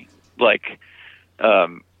actually like a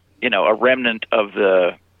remnant of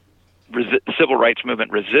the civil rights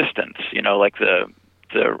movement resistance. Like the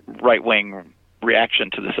right wing reaction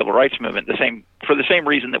to the civil rights movement. For the same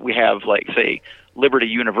reason that we have, like, say, Liberty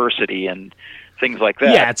University and things like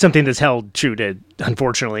that. Yeah, it's something that's held true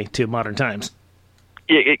unfortunately, to modern times.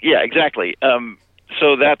 Yeah, exactly.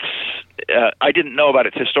 So that's I didn't know about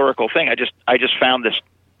its historical thing. I just found this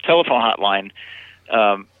telephone hotline,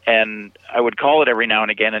 and I would call it every now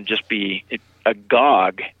and again and just be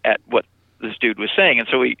agog at what this dude was saying. And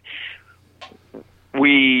so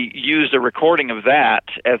we used a recording of that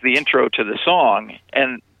as the intro to the song.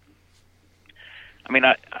 And I mean,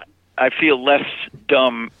 I feel less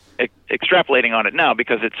dumb extrapolating on it now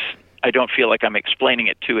because I don't feel like I'm explaining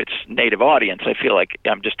it to its native audience. I feel like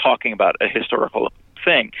I'm just talking about a historical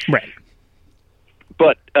thing. Right.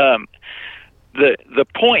 But the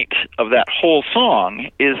point of that whole song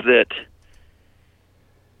is that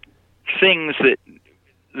things that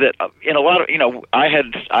in a lot of, I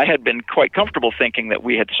had been quite comfortable thinking that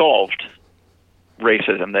we had solved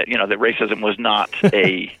racism, that that racism was not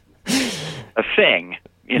a thing.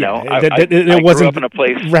 I grew up in a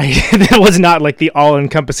place, right? It was not like the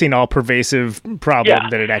all-encompassing, all-pervasive problem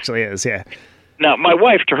that it actually is. Yeah. Now, my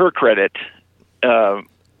wife, to her credit,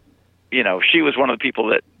 she was one of the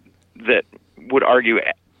people that would argue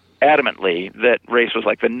adamantly that race was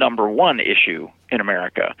like the number one issue in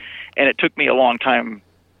America, and it took me a long time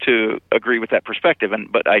to agree with that perspective,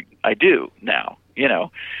 but I do now.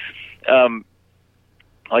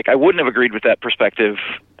 Like I wouldn't have agreed with that perspective.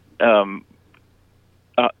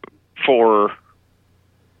 For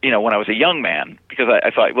when I was a young man, because I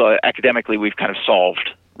thought, well, academically we've kind of solved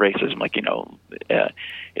racism. Like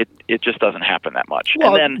it just doesn't happen that much.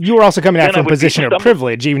 Well, and then you were also coming out from a position of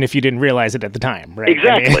privilege, even if you didn't realize it at the time, right?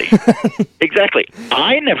 Exactly. Exactly.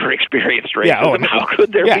 I never experienced racism. Yeah, no. How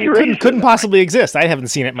could there be racism? Couldn't possibly exist. I haven't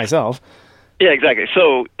seen it myself. Yeah, exactly.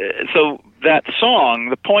 So that song,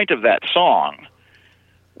 the point of that song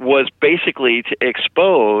was basically to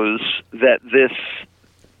expose that this,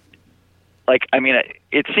 like, I mean,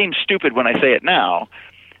 it seems stupid when I say it now,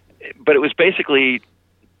 but it was basically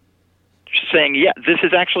saying, yeah, this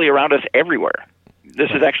is actually around us everywhere. This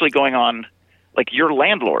is actually going on. Like, your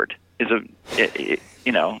landlord is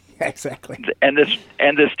exactly. And this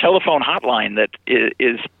telephone hotline that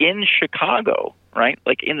is in Chicago, right?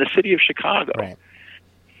 Like in the city of Chicago. Right.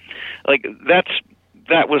 Like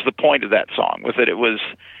that was the point of that song, was that it was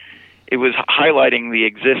highlighting the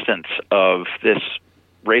existence of this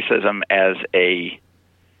racism as a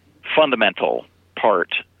fundamental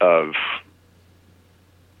part of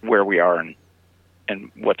where we are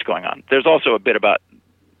and what's going on. There's also a bit about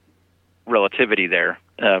relativity there,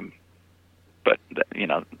 but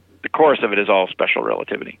the chorus of it is all special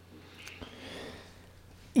relativity.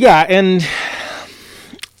 Yeah, and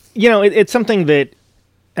it's something that,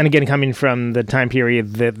 and again, coming from the time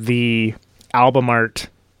period that the album art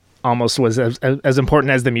almost was as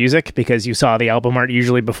important as the music, because you saw the album art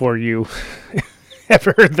usually before you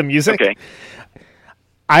ever heard the music. Okay.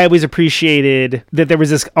 I always appreciated that there was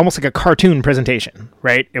this almost like a cartoon presentation,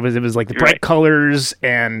 right? It was like the bright colors,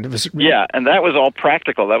 and it was, yeah, and that was all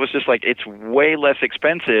practical. That was just like, it's way less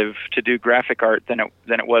expensive to do graphic art than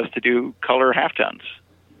it was to do color halftones.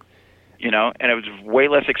 And it was way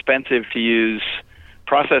less expensive to use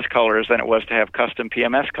process colors than it was to have custom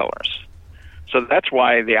PMS colors. So that's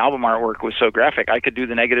why the album artwork was so graphic. I could do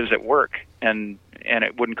the negatives at work, and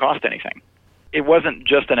it wouldn't cost anything. It wasn't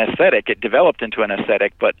just an aesthetic; it developed into an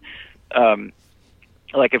aesthetic. But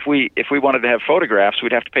like if we wanted to have photographs,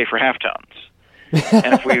 we'd have to pay for halftones.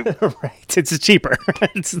 And if we right, it's cheaper.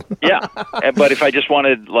 Yeah, but if I just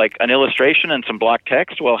wanted like an illustration and some block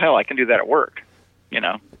text, well, hell, I can do that at work.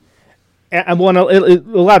 And one, it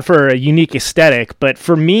allowed for a unique aesthetic, but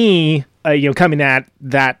for me, coming at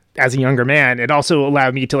that as a younger man, it also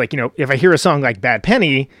allowed me to, like, if I hear a song like Bad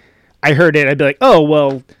Penny, I heard it, I'd be like, oh,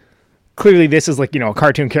 well, clearly this is like, a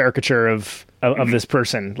cartoon caricature of this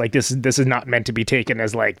person. Like, this is not meant to be taken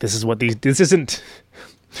as like, this isn't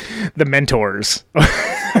the Mentors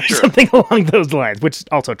or something along those lines, which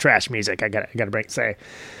also trash music, I gotta say.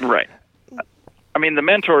 Right. I mean, the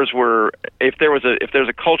Mentors were, if there's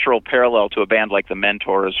a cultural parallel to a band like the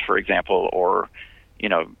Mentors, for example, or, you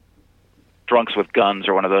know, Drunks with Guns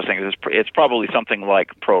or one of those things, it's probably something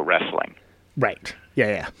like pro wrestling. Right.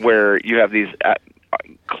 Yeah. Where you have these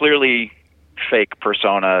clearly fake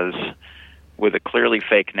personas with a clearly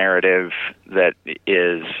fake narrative that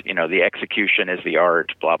is, you know, the execution is the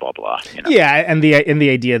art, blah, blah, blah. You know? Yeah, and the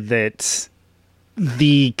idea that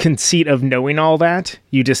the conceit of knowing all that,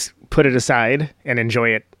 you just put it aside and enjoy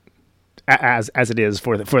it as it is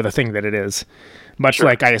for the thing that it is. Much Sure.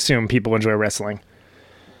 like I assume people enjoy wrestling.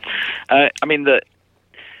 I mean,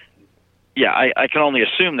 I can only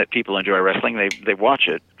assume that people enjoy wrestling. They watch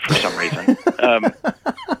it for some reason.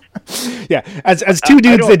 Yeah, as two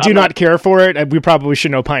dudes that do not care for it, we probably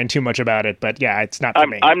shouldn't opine too much about it. But yeah, it's not for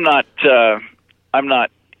me. I'm not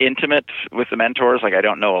intimate with the Mentors. Like, I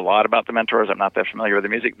don't know a lot about the Mentors. I'm not that familiar with the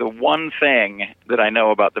music. The one thing that I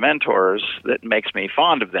know about the Mentors that makes me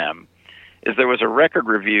fond of them is there was a record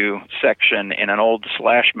review section in an old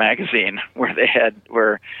Slash magazine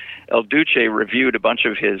where El Duce reviewed a bunch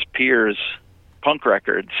of his peers' punk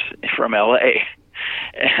records from L.A.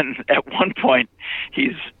 And at one point,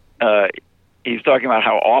 he's talking about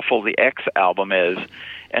how awful the X album is,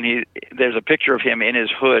 and there's a picture of him in his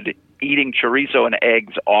hood eating chorizo and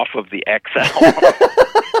eggs off of the X album.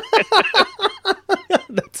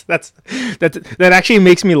 that actually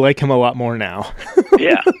makes me like him a lot more now.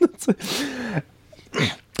 Yeah.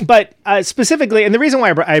 But specifically, and the reason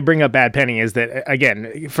why I bring up Bad Penny is that,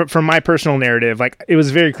 again, from my personal narrative, like, it was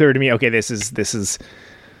very clear to me, okay, this is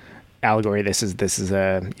allegory. This is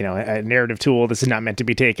a narrative tool. This is not meant to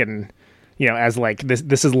be taken, as like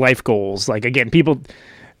this is life goals. Like, again, people,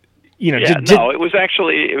 it was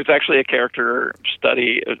actually a character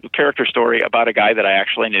story about a guy that I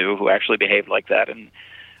actually knew who actually behaved like that and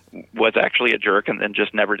was actually a jerk and then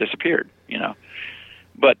just never disappeared.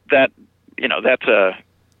 But that,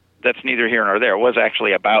 that's neither here nor there. It was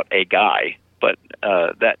actually about a guy, but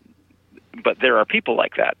there are people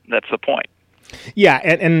like that. That's the point. Yeah,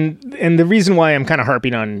 and the reason why I'm kind of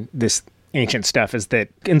harping on this ancient stuff is that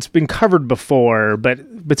it's been covered before,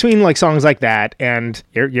 but between like songs like that and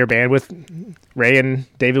your band with Ray and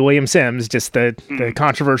David William Sims, just the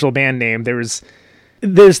controversial band name, there's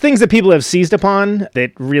things that people have seized upon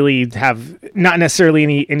that really have not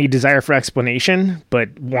necessarily any desire for explanation,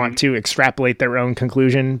 but want to extrapolate their own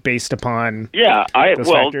conclusion based upon those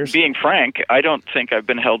factors. Being frank, I don't think I've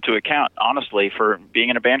been held to account, honestly, for being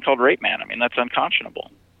in a band called Rapeman. I mean, that's unconscionable.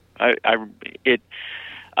 I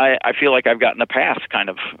feel like I've gotten a pass kind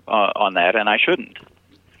of on that, and I shouldn't.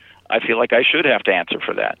 I feel like I should have to answer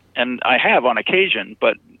for that, and I have on occasion,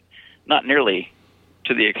 but not nearly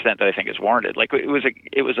to the extent that I think is warranted. Like, it was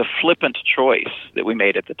a flippant choice that we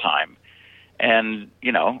made at the time, and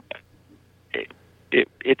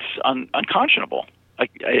it's unconscionable.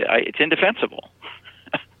 It's indefensible.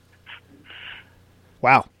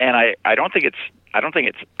 Wow. And I don't think it's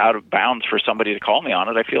out of bounds for somebody to call me on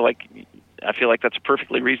it. I feel like that's a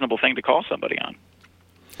perfectly reasonable thing to call somebody on.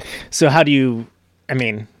 So how do you? I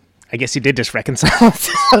mean, I guess you did just reconcile.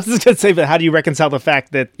 I was just gonna say, but how do you reconcile the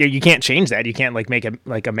fact that you can't change that? You can't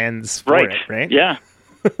make amends for it, right? Yeah.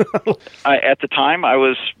 At the time, I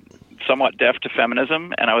was somewhat deaf to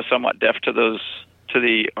feminism, and I was somewhat deaf to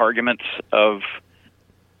the arguments of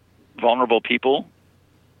vulnerable people,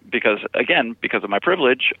 because of my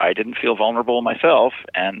privilege, I didn't feel vulnerable myself,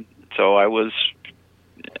 and so I was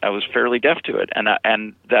fairly deaf to it,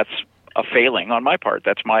 and that's a failing on my part.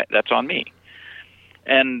 That's on me,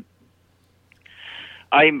 and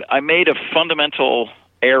I made a fundamental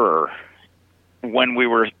error when we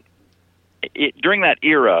were during that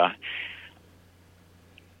era.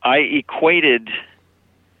 I equated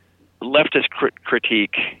leftist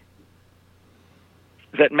critique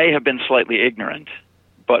that may have been slightly ignorant,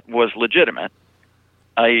 but was legitimate.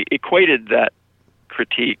 I equated that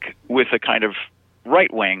critique with a kind of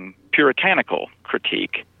right-wing puritanical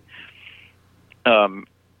critique,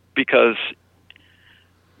 because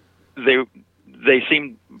they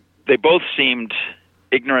both seemed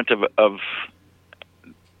ignorant of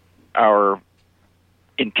our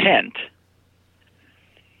intent,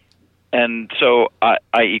 and so I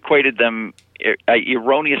equated them. I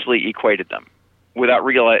erroneously equated them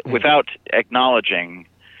without acknowledging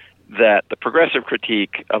that the progressive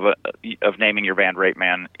critique of naming your band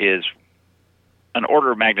Rapeman is an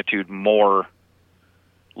order of magnitude more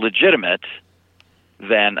legitimate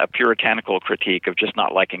than a puritanical critique of just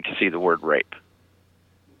not liking to see the word rape.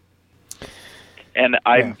 And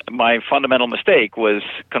my fundamental mistake was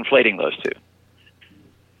conflating those two.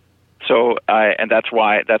 So that's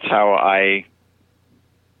how I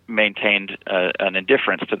maintained an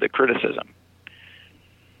indifference to the criticism.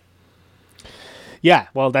 Yeah,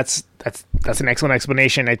 well, that's an excellent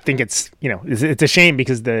explanation. I think it's a shame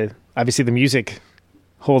because obviously the music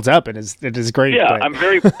holds up and it is great. Yeah, but... I'm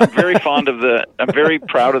very fond of I'm very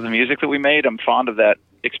proud of the music that we made. I'm fond of that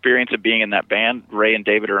experience of being in that band. Ray and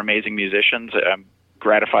David are amazing musicians. I'm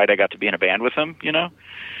gratified I got to be in a band with them.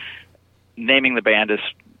 Naming the band is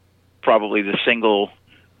probably the single,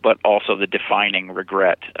 but also the defining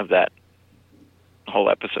regret of that whole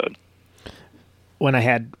episode. When I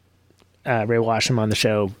had Ray Washam on the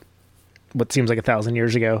show, what seems like 1,000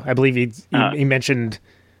 years ago, I believe he mentioned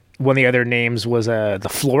one of the other names was the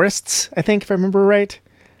Florists, I think, if I remember right.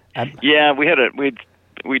 Yeah,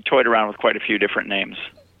 we toyed around with quite a few different names.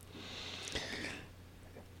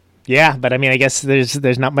 Yeah, but I mean, I guess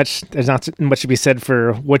there's not much to be said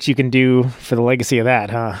for what you can do for the legacy of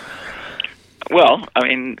that, huh? Well, I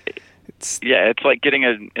mean, it's like getting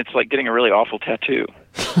a really awful tattoo.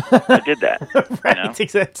 I did that. Right.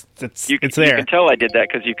 It's there. You can tell I did that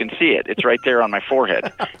because you can see it. It's right there on my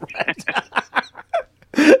forehead.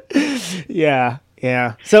 Yeah.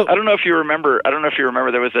 So I don't know if you remember. There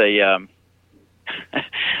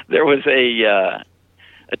was a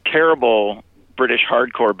terrible British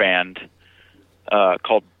hardcore band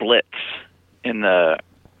called Blitz in the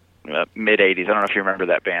mid '80s. I don't know if you remember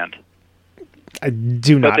that band. I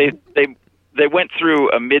do not. But they went through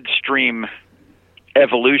a midstream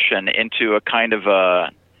evolution into a kind of a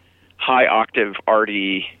high octave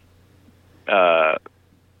arty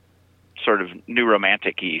sort of new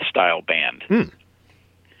romantic-y style band.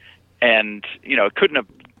 And couldn't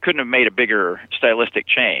have made a bigger stylistic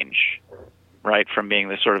change, right, from being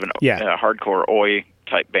this sort of a hardcore oi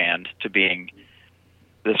type band to being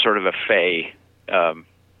this sort of a fey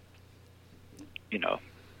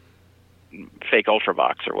fake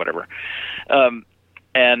Ultravox or whatever.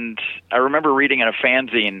 And I remember reading in a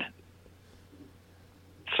fanzine,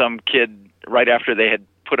 some kid, right after they had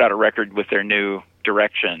put out a record with their new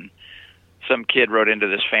direction, some kid wrote into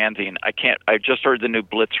this fanzine, I just heard the new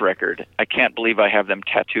Blitz record. I can't believe I have them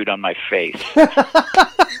tattooed on my face.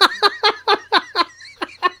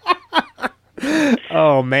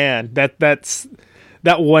 Oh man, that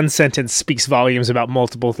one sentence speaks volumes about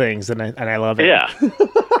multiple things, and I love it. Yeah.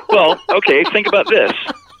 Well, okay, think about this.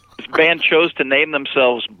 This band chose to name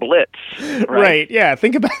themselves Blitz. Right. Yeah.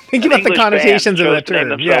 Think about the connotations of that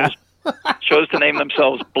term. Chose to name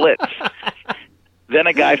themselves Blitz. Then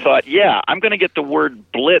a guy thought, I'm going to get the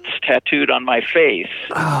word Blitz tattooed on my face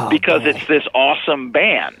because it's this awesome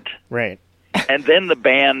band. Right. And then the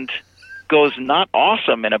band goes not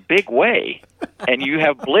awesome in a big way, and you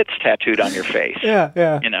have Blitz tattooed on your face.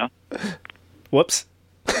 Yeah. Whoops.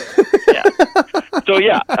 Yeah. So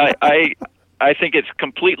I think it's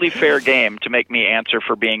completely fair game to make me answer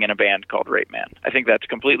for being in a band called Rapeman. I think that's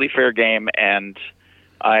completely fair game, and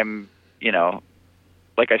I'm,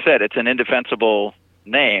 like I said, it's an indefensible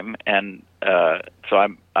name, and so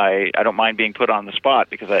I don't mind being put on the spot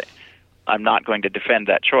because I'm not going to defend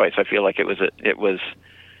that choice. I feel like it was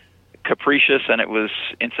capricious and it was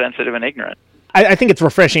insensitive and ignorant. I think it's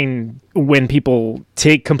refreshing when people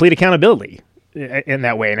take complete accountability in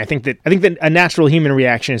that way, and I think that a natural human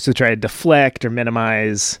reaction is to try to deflect or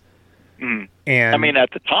minimize. And I mean,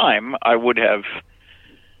 at the time, I would have,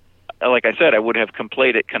 like I said,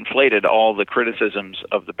 conflated all the criticisms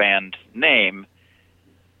of the band name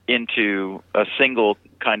into a single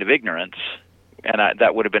kind of ignorance, and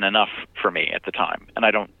that would have been enough for me at the time. And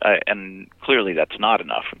and clearly that's not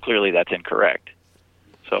enough. Clearly that's incorrect.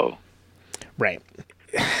 So, right.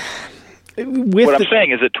 What I'm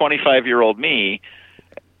saying is that 25-year-old me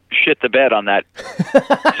shit the bed on that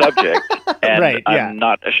subject, and I'm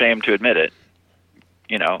not ashamed to admit it.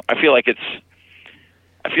 I feel like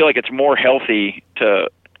it's more healthy to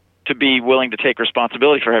be willing to take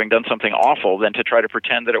responsibility for having done something awful than to try to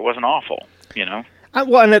pretend that it wasn't awful.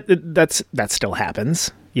 Well, and that still happens.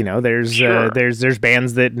 There's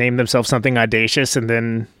bands that name themselves something audacious and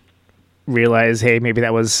then realize, hey, maybe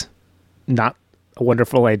that was not a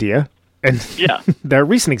wonderful idea. And there are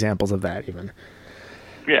recent examples of that even.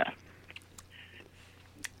 Yeah.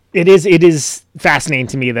 It is fascinating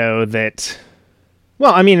to me though that,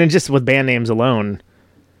 well, I mean, and just with band names alone,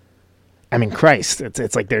 I mean, Christ,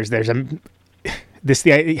 it's like there's having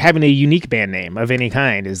a unique band name of any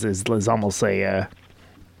kind is almost a.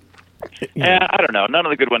 I don't know. None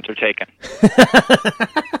of the good ones are taken.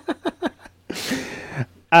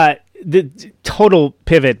 The total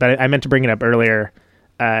pivot, but I meant to bring it up earlier.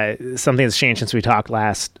 Something that's changed since we talked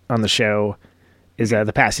last on the show is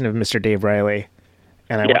the passing of Mr. Dave Riley,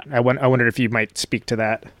 and I wondered if you might speak to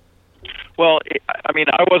that. Well, I mean,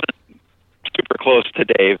 I wasn't super close to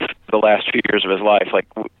Dave the last few years of his life. Like,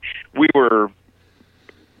 we were,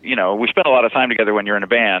 you know, we spent a lot of time together when you're in a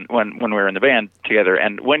band, when we were in the band together,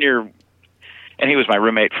 and he was my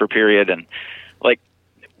roommate for a period, and like,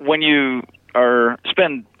 when you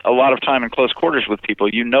spend a lot of time in close quarters with people,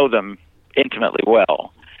 you know them intimately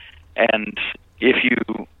well, and if you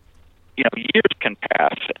know, years can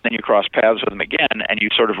pass, and then you cross paths with them again, and you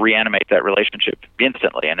sort of reanimate that relationship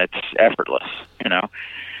instantly, and it's effortless, you know.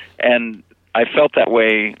 And I felt that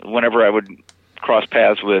way whenever I would cross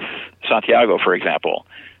paths with Santiago, for example,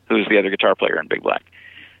 who's the other guitar player in Big Black.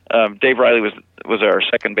 Dave Riley was our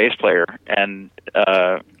second bass player, and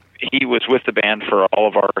he was with the band for all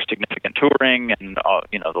of our significant touring, and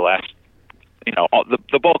you know, the last, you know,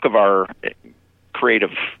 the bulk of our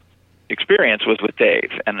creative experience was with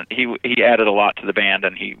Dave, and he added a lot to the band,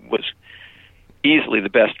 and he was easily the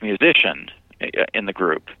best musician in the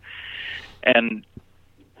group. And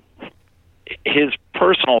his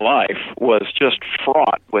personal life was just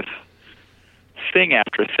fraught with thing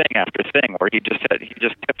after thing after thing, where he just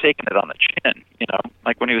kept taking it on the chin, you know.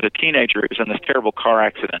 Like when he was a teenager, he was in this terrible car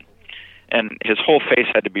accident, and his whole face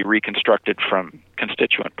had to be reconstructed from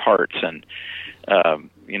constituent parts, and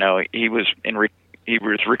you know, he was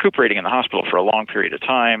recuperating in the hospital for a long period of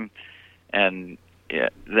time, and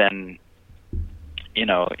then, you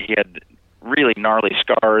know, he had really gnarly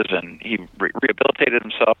scars, and he rehabilitated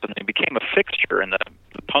himself, and he became a fixture in the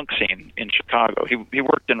punk scene in Chicago. He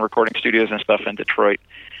worked in recording studios and stuff in Detroit,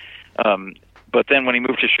 but then when he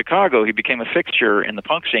moved to Chicago, he became a fixture in the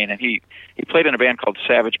punk scene, and he played in a band called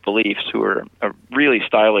Savage Beliefs, who are a really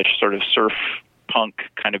stylish sort of surf punk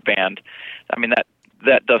kind of band. I mean,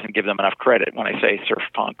 that doesn't give them enough credit when I say surf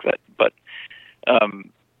punk. But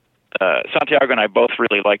Santiago and I both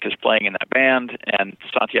really liked his playing in that band, and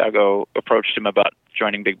Santiago approached him about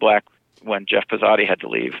joining Big Black when Jeff Pizzotti had to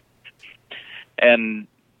leave. And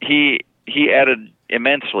he added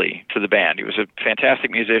immensely to the band. He was a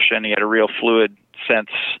fantastic musician. He had a real fluid sense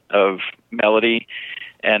of melody,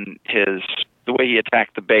 and the way he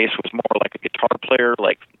attacked the bass was more like a guitar player,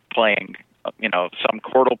 like playing, you know, some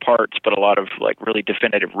chordal parts, but a lot of like really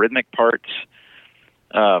definitive rhythmic parts.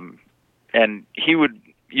 And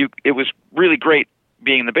it was really great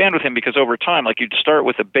being in the band with him, because over time, like, you'd start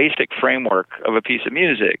with a basic framework of a piece of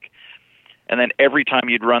music, and then every time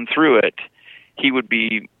you'd run through it, he would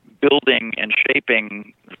be building and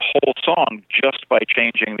shaping the whole song just by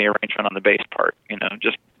changing the arrangement on the bass part, you know,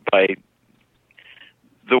 just by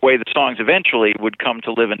the way the songs eventually would come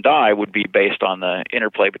to live and die would be based on the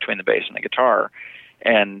interplay between the bass and the guitar.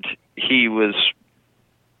 And he was,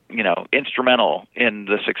 you know, instrumental in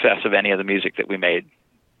the success of any of the music that we made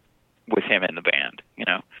with him in the band, you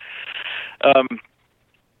know.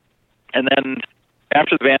 And then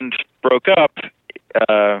after the band broke up,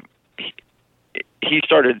 he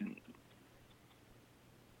started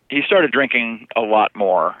drinking a lot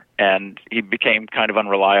more, and he became kind of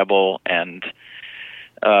unreliable, and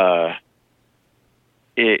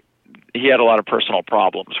he had a lot of personal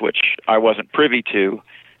problems, which I wasn't privy to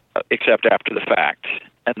except after the fact.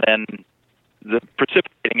 And then the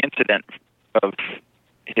precipitating incident of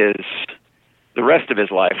the rest of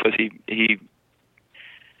his life was he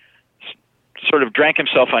sort of drank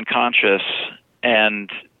himself unconscious,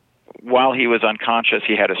 and while he was unconscious,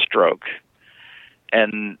 he had a stroke.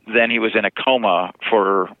 And then he was in a coma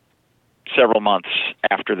for several months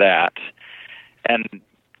after that. And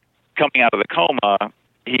coming out of the coma,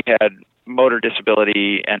 he had motor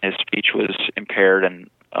disability, and his speech was impaired and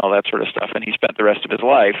all that sort of stuff. And he spent the rest of his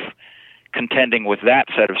life contending with that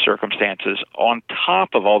set of circumstances on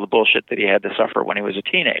top of all the bullshit that he had to suffer when he was a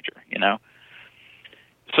teenager, you know?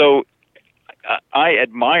 So I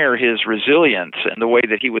admire his resilience and the way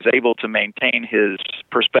that he was able to maintain his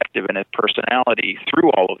perspective and his personality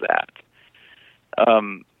through all of that.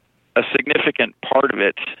 A significant part of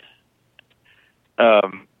it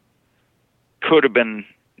could have been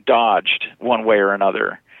dodged one way or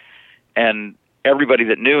another. And everybody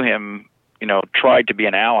that knew him, you know, tried to be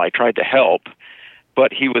an ally, tried to help,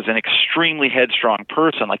 but he was an extremely headstrong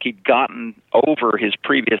person. Like, he'd gotten over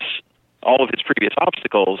all of his previous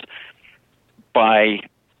obstacles by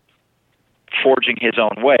forging his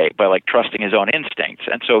own way, by like trusting his own instincts.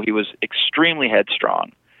 And so he was extremely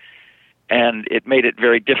headstrong, and it made it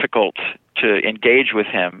very difficult to engage with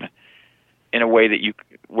him in a way that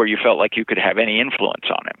where you felt like you could have any influence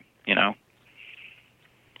on him, you know?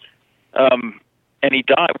 And he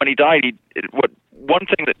died. When he died, one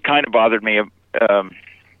thing that kind of bothered me,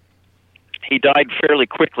 he died fairly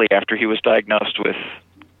quickly after he was diagnosed with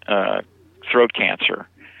throat cancer.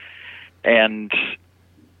 And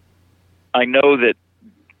I know that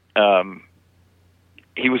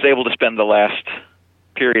he was able to spend the last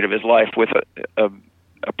period of his life with a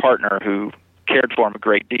partner who cared for him a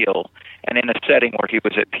great deal, and in a setting where he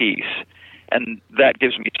was at peace, and that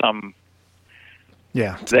gives me some.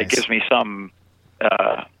 Yeah, that nice. Gives me some.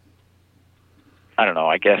 I don't know.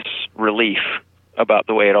 I guess relief about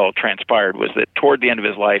the way it all transpired was that toward the end of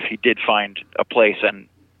his life, he did find a place and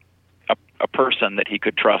a person that he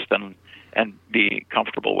could trust and be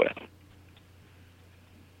comfortable with.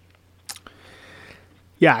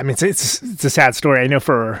 Yeah, I mean, it's a sad story. I know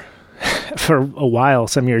for a while,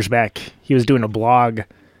 some years back, he was doing a blog.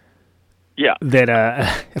 Yeah. That,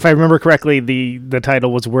 if I remember correctly, the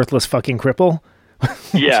title was "Worthless Fucking Cripple."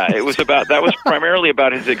 Yeah, that was primarily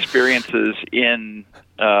about his experiences in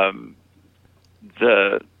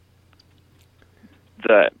the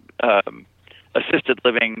assisted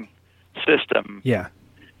living system. Yeah.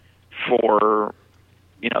 For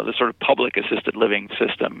the sort of public assisted living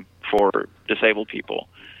system for disabled people.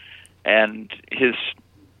 And his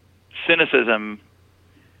cynicism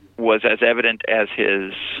was as evident as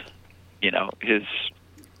his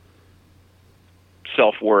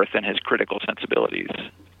self-worth and his critical sensibilities.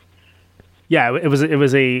 Yeah, it was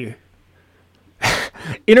a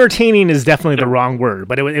entertaining is definitely the wrong word,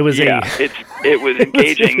 but it was it was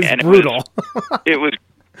engaging and brutal. It was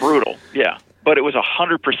brutal. Yeah. But it was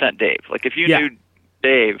 100% Dave. Like, if you knew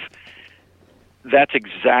Dave, that's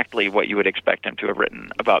exactly what you would expect him to have written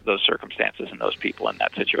about those circumstances and those people in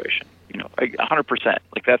that situation. 100%.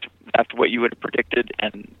 Like, that's what you would have predicted,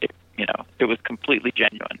 and it was completely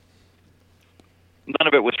genuine. None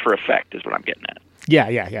of it was for effect, is what I'm getting at.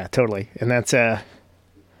 Yeah, totally. And that's that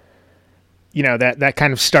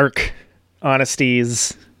kind of stark honesty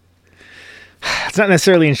is, it's not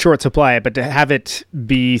necessarily in short supply, but to have it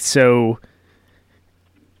be so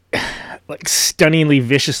like stunningly,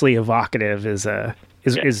 viciously evocative is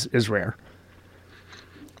rare.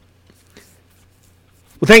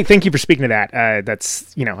 Well, thank you for speaking to that.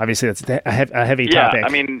 That's obviously that's a heavy topic. Yeah, I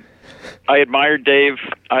mean, I admired Dave.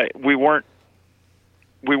 We weren't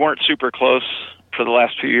super close for the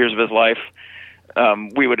last few years of his life.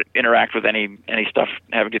 We would interact with any stuff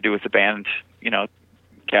having to do with the band,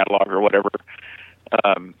 catalog or whatever.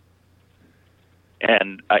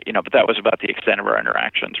 But that was about the extent of our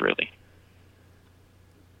interactions, really.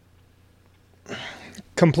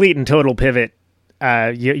 Complete and total pivot.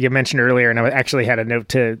 You mentioned earlier, and I actually had a note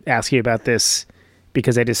to ask you about this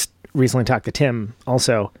because I just recently talked to Tim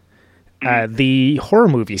also. The horror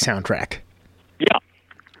movie soundtrack. Yeah.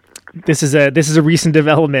 This is a recent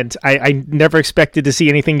development. I never expected to see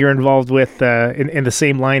anything you're involved with in the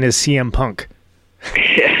same line as CM Punk.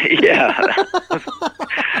 Yeah.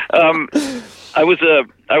 I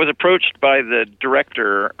was approached by the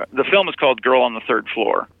director. The film is called Girl on the Third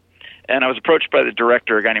Floor. And I was approached by the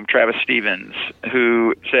director, a guy named Travis Stevens,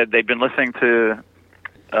 who said they'd been listening to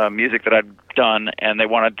music that I'd done, and they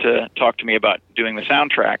wanted to talk to me about doing the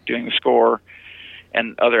soundtrack, doing the score,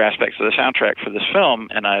 and other aspects of the soundtrack for this film.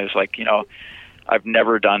 And I was like, I've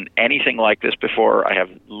never done anything like this before. I have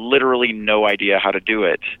literally no idea how to do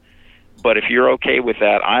it. But if you're okay with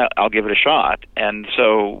that, I'll give it a shot. And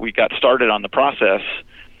so we got started on the process,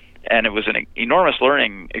 and it was an enormous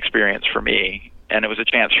learning experience for me. And it was a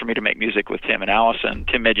chance for me to make music with Tim and Allison.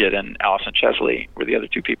 Tim Midget and Allison Chesley were the other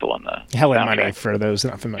two people on the Hell and soundtrack. Money, for those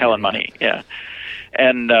not familiar. Hell and Money, yeah.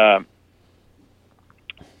 And it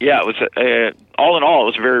was all in all, it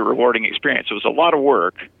was a very rewarding experience. It was a lot of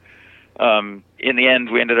work. In the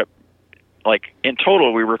end, we ended up, in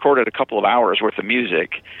total, we recorded a couple of hours worth of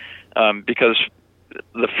music because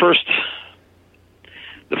the first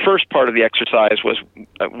part of the exercise was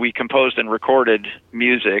we composed and recorded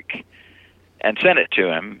music and sent it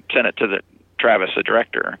to Travis, the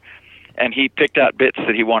director. And he picked out bits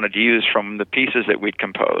that he wanted to use from the pieces that we'd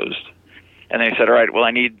composed. And then he said, all right, well,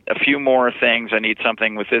 I need a few more things. I need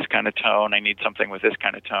something with this kind of tone. I need something with this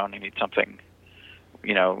kind of tone. I need something,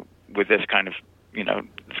 with this kind of,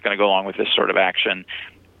 it's going to go along with this sort of action.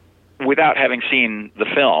 Without having seen the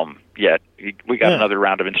film yet, we got another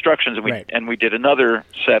round of instructions, and we did another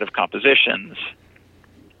set of compositions.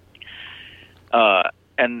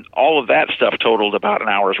 And all of that stuff totaled about an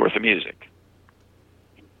hour's worth of music.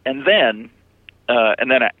 And then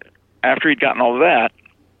after he'd gotten all of that,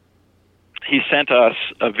 he sent us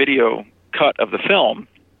a video cut of the film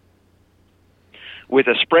with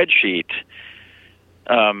a spreadsheet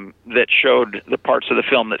that showed the parts of the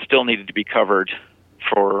film that still needed to be covered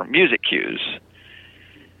for music cues.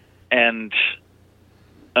 And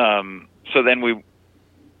so then we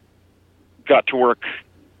got to work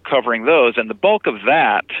covering those, and the bulk of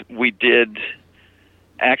that we did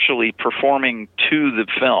actually performing to the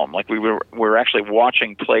film. Like we were actually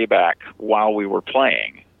watching playback while we were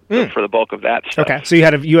playing for the bulk of that stuff. Okay, so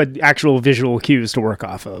you had actual visual cues to work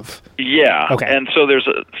off of. Yeah. Okay. And so there's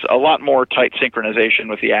a lot more tight synchronization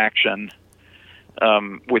with the action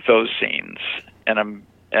with those scenes, and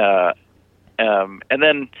that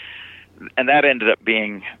ended up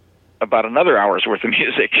being about another hour's worth of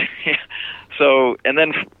music. So, and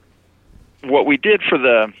then what we did for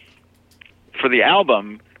the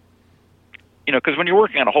album, you know, because when you're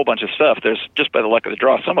working on a whole bunch of stuff, there's just by the luck of the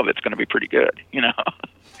draw, some of it's going to be pretty good, you know.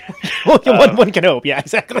 One can hope, yeah,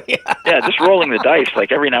 exactly. Yeah, just rolling the dice,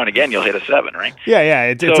 like every now and again you'll hit a 7, right? Yeah,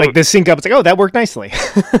 it's like the sync up. It's like, oh, that worked nicely.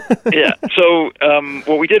 Yeah. So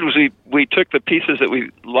what we did was we took the pieces that we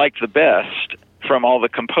liked the best from all the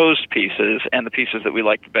composed pieces and the pieces that we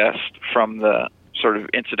liked the best from the sort of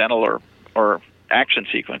incidental or action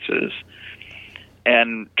sequences,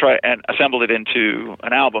 and assembled it into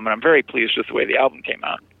an album. And I'm very pleased with the way the album came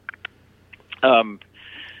out.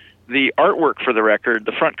 The artwork for the record,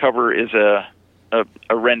 the front cover is a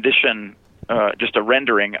rendition, just a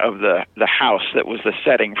rendering of the house that was the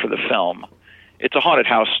setting for the film. It's a haunted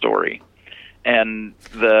house story, and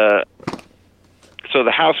the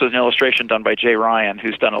house is an illustration done by Jay Ryan,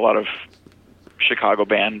 who's done a lot of Chicago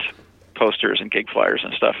band posters and gig flyers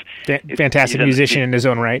and stuff. Fantastic musician in his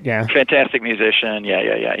own right, yeah. Fantastic musician,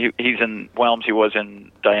 yeah. He's in Whelms. He was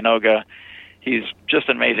in Dianoga. He's just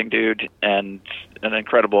an amazing dude and an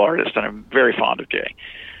incredible artist, and I'm very fond of Jay.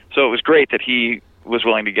 So it was great that he was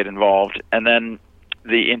willing to get involved. And then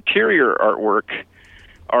the interior artwork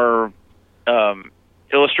are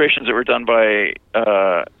illustrations that were done by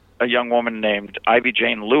a young woman named Ivy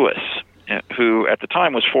Jane Lewis, who at the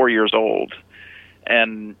time was 4 years old.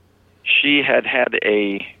 And she had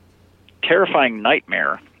a terrifying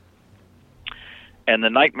nightmare. And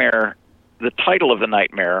the title of the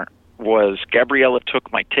nightmare was Gabriella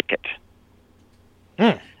Took My Ticket.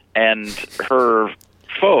 And her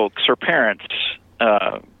folks, her parents,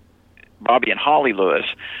 Bobby and Holly Lewis,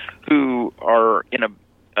 who are in a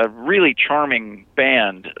really charming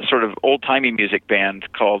band, sort of old-timey music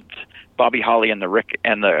band called Bobby Holly and the Ricketts.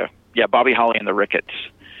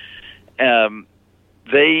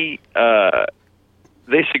 They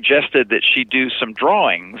suggested that she do some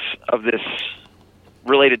drawings of this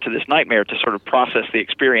related to this nightmare to sort of process the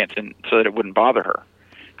experience and so that it wouldn't bother her,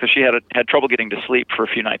 because she had trouble getting to sleep for a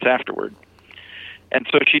few nights afterward. And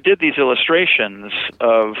so she did these illustrations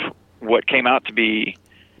of what came out to be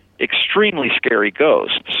extremely scary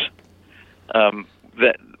ghosts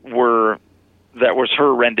that was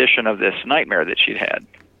her rendition of this nightmare that she'd had.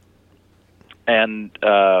 And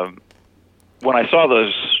when I saw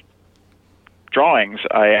those drawings,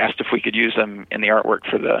 I asked if we could use them in the artwork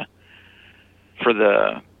for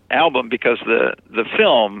the album, because the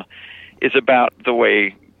film is about the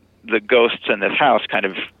way the ghosts in this house kind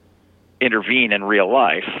of intervene in real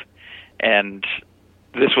life, and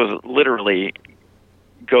this was literally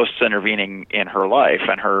ghosts intervening in her life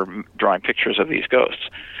and her drawing pictures of these ghosts.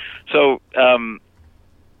 So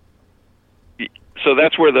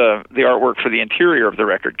that's where the artwork for the interior of the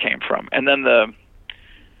record came from. And then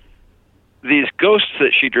these ghosts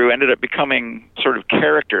that she drew ended up becoming sort of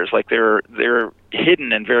characters. Like they're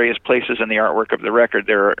hidden in various places in the artwork of the record.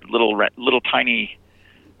 There are little tiny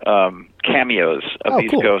cameos of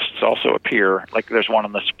these cool ghosts also appear. Like there's one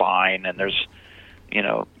on the spine, and there's, you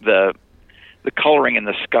know, the coloring in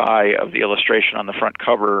the sky of the illustration on the front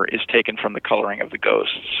cover is taken from the coloring of the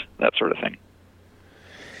ghosts, that sort of thing.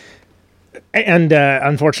 And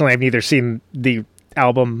unfortunately, I've neither seen the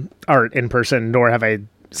album art in person, nor have I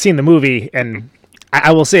seen the movie. And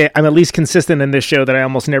I will say I'm at least consistent in this show that I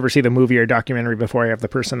almost never see the movie or documentary before I have the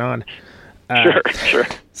person on. Sure.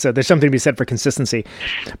 So there's something to be said for consistency.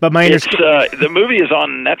 But the movie is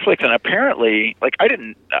on Netflix, and apparently, like I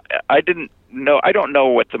don't know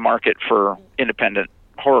what the market for independent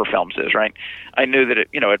horror films is, right? I knew that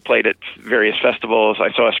it played at various festivals.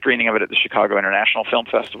 I saw a screening of it at the Chicago International Film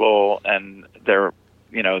Festival, and there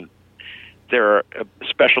are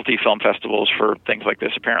specialty film festivals for things like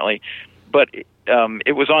this, apparently. But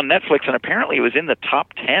it was on Netflix, and apparently it was in the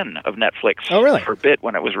top 10 of Netflix for a bit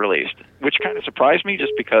when it was released, which kind of surprised me,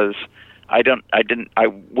 just because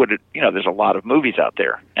there's a lot of movies out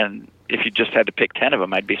there, and if you just had to pick 10 of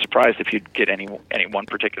them, I'd be surprised if you'd get any one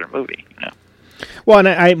particular movie, you know. Well,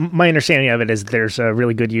 and my understanding of it is there's a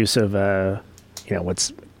really good use of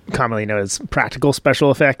what's commonly known as practical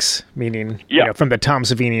special effects, meaning from the Tom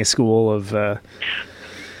Savini school of.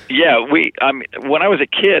 When I was a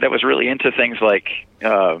kid, I was really into things like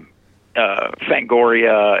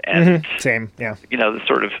Fangoria and same, yeah. The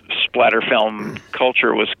sort of splatter film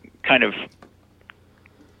culture was kind of.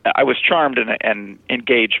 I was charmed and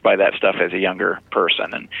engaged by that stuff as a younger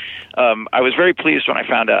person, and I was very pleased when I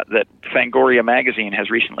found out that Fangoria magazine has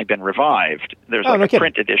recently been revived. There's a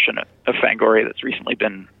print edition of Fangoria that's recently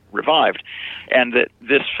been revived, and that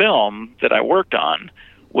this film that I worked on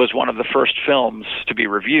was one of the first films to be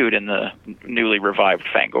reviewed in the newly revived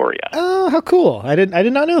Fangoria. Oh, how cool! I did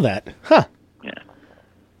not know that. Huh? Yeah.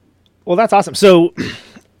 Well, that's awesome. So,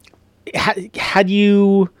 had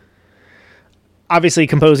you? Obviously,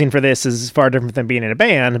 composing for this is far different than being in a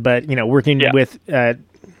band, but working with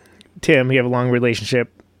Tim, you have a long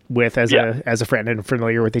relationship with as a friend and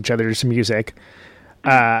familiar with each other's music,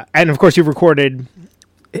 and of course, you've recorded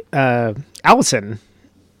Allison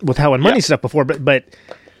with How and Money stuff before, but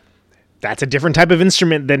that's a different type of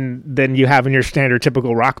instrument than you have in your standard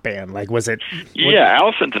typical rock band. Like, was it? Yeah,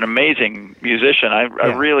 Allison's an amazing musician. I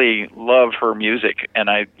really love her music, and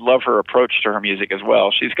I love her approach to her music as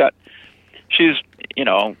well. She's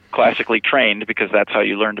classically trained because that's how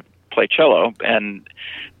you learn to play cello,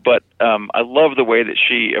 but I love the way that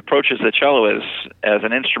she approaches the cello as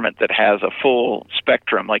an instrument that has a full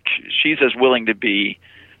spectrum. Like, she's as willing to be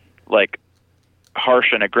like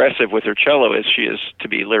harsh and aggressive with her cello as she is to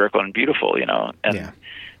be lyrical and beautiful, and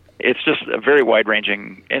it's just a very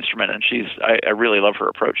wide-ranging instrument, and I really love her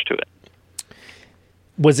approach to it.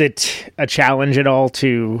 Was it a challenge at all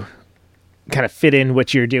to kind of fit in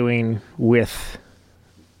what you're doing with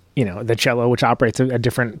the cello, which operates a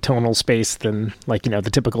different tonal space than the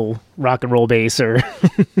typical rock and roll bass or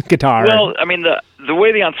guitar? Well, I mean, the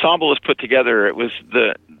way the ensemble is put together,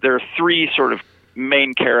 there are three sort of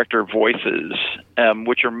main character voices,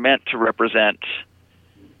 which are meant to represent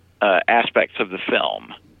aspects of the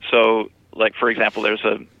film. So, like, for example, there's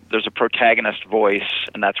a protagonist voice,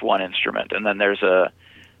 and that's one instrument, and then there's the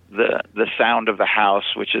sound of the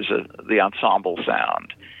house, which is the ensemble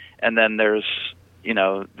sound, and then there's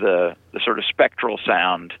the sort of spectral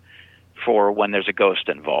sound for when there's a ghost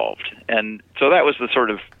involved. And so that was the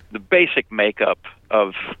sort of the basic makeup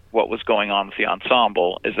of what was going on with the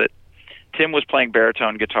ensemble, is that Tim was playing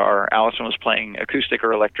baritone guitar, Allison was playing acoustic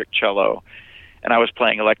or electric cello, and I was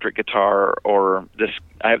playing electric guitar,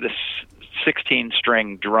 I have this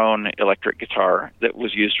 16-string drone electric guitar that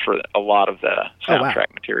was used for a lot of the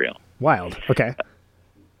soundtrack material. Wild. Okay.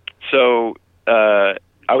 So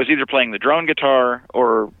I was either playing the drone guitar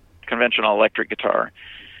or conventional electric guitar,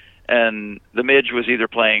 and the midge was either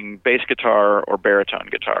playing bass guitar or baritone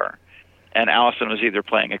guitar, and Allison was either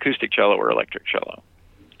playing acoustic cello or electric cello.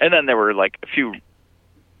 And then there were like a few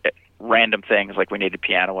random things, like we needed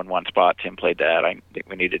piano in one spot, Tim played that.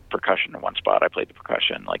 We needed percussion in one spot, I played the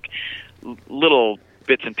percussion. Like little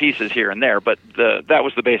bits and pieces here and there, but that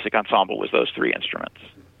was the basic ensemble, was those three instruments.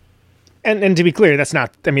 And to be clear, this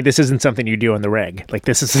isn't something you do on the reg. Like,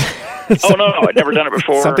 this is oh no, I'd never done it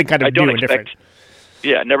before. Something kind of new and different.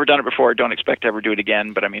 Yeah, never done it before. I don't expect to ever do it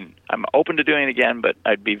again, but I mean, I'm open to doing it again, but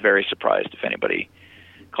I'd be very surprised if anybody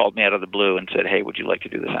called me out of the blue and said, "Hey, would you like to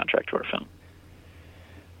do the soundtrack to our film?"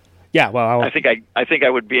 Yeah, well, I think I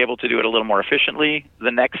would be able to do it a little more efficiently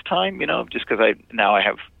the next time, just because I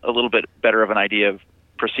have a little bit better of an idea of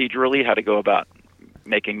procedurally how to go about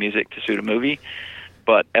making music to suit a movie.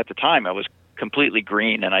 But at the time, I was completely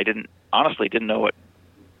green, and I honestly didn't know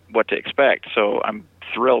what to expect. So I'm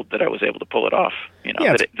thrilled that I was able to pull it off.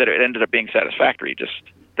 That it ended up being satisfactory. Just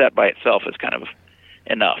that by itself is kind of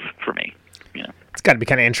enough for me. It's got to be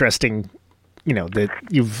kind of interesting, that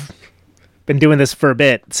you've been doing this for a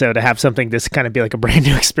bit, so to have something this kind of be like a brand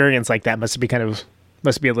new experience like that must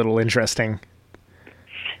be a little interesting.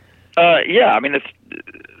 Yeah, I mean, it's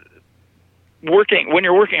when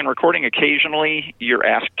you're working and recording occasionally, you're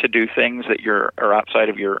asked to do things that are outside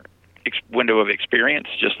of your window of experience.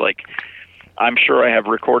 Just like I'm sure I have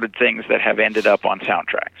recorded things that have ended up on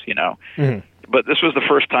soundtracks, Mm-hmm. But this was the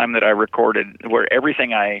first time that I recorded where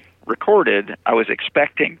everything I recorded, I was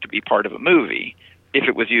expecting to be part of a movie if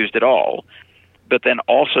it was used at all, but then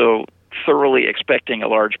also thoroughly expecting a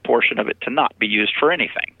large portion of it to not be used for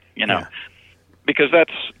anything, because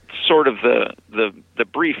that's sort of the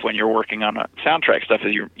brief when you're working on a soundtrack stuff,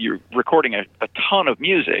 is you're recording a ton of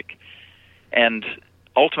music, and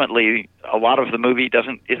ultimately a lot of the movie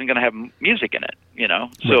isn't going to have music in it,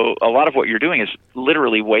 So a lot of what you're doing is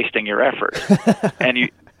literally wasting your effort, and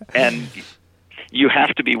you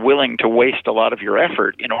have to be willing to waste a lot of your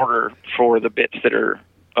effort in order for the bits that are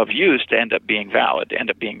of use to end up being valid, to end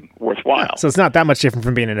up being worthwhile. So it's not that much different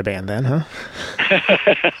from being in a band then, huh?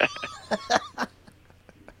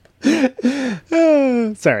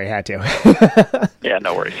 Sorry, I had to. Yeah,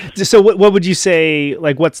 no worries. So what would you say,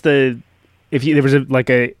 like, if there was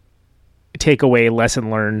a takeaway lesson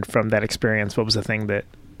learned from that experience, what was the thing that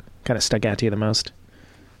kind of stuck out to you the most?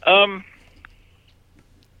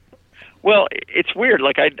 Well, it's weird.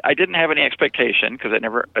 Like, I didn't have any expectation because I'd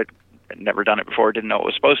never done it before. Didn't know it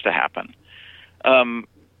was supposed to happen.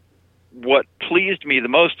 What pleased me the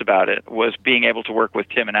most about it was being able to work with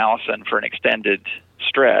Tim and Allison for an extended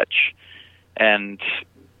stretch. And,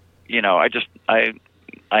 I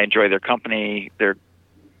enjoy their company. They're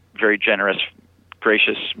very generous,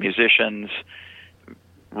 gracious musicians,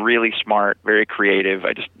 really smart, very creative.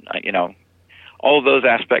 All of those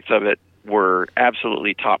aspects of it were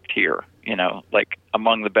absolutely top tier, like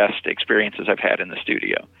among the best experiences I've had in the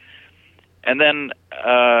studio. And then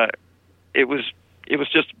it was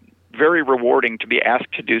just very rewarding to be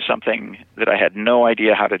asked to do something that I had no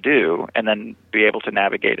idea how to do and then be able to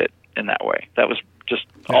navigate it in that way. That was just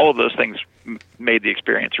all of those things made the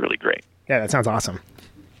experience really great. Yeah, that sounds awesome.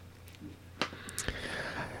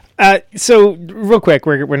 So real quick,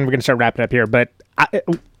 we're going to start wrapping up here, but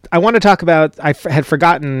I want to talk about, I had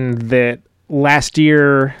forgotten that last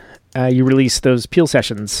year you released those Peel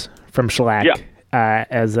sessions from Shellac. Yeah.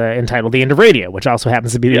 As entitled "The End of Radio," which also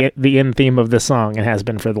happens to be the end theme of this song and has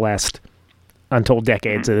been for the last untold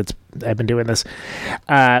decades that I've been doing this.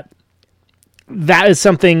 That is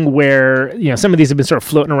something where some of these have been sort of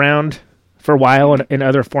floating around for a while in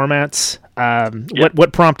other formats.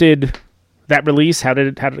 What prompted that release? How did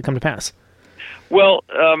it come to pass? Well,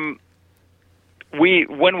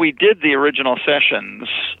 when we did the original sessions,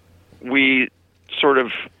 we sort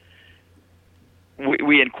of.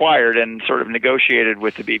 We inquired and sort of negotiated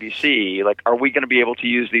with the BBC, like, are we going to be able to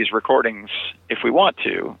use these recordings if we want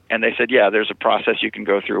to? And they said, yeah, there's a process you can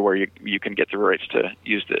go through where you can get the rights to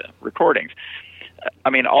use the recordings.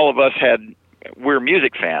 I mean, all of us we're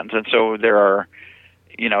music fans, and so there are,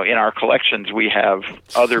 in our collections, we have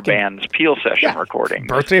other bands' Peel session recordings.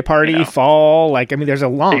 Birthday Party, Fall, there's a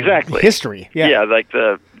long history. Yeah, like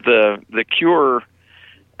the Cure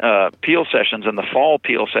Peel sessions and the Fall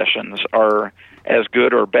Peel sessions are as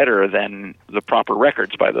good or better than the proper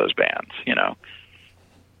records by those bands,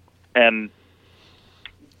 and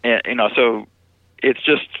so it's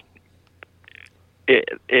just,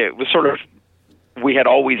 it was sort of, we had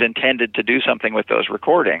always intended to do something with those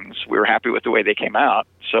recordings. We were happy with the way they came out.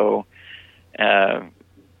 So,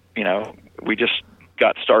 we just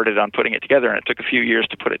got started on putting it together, and it took a few years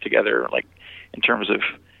to put it together, like in terms of,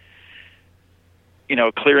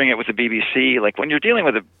 clearing it with the BBC. Like, when you're dealing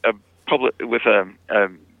with a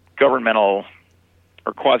governmental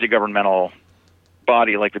or quasi-governmental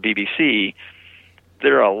body like the BBC,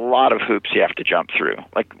 there are a lot of hoops you have to jump through.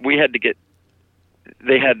 Like,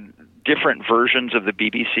 they had different versions of the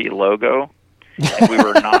BBC logo, and we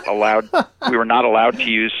were not allowed to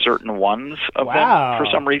use certain ones of them for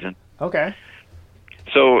some reason. Okay.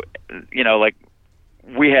 So,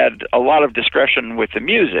 we had a lot of discretion with the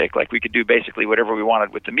music. Like, we could do basically whatever we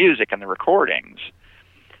wanted with the music and the recordings.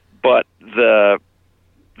 But the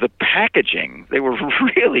packaging, they were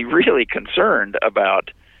really, really concerned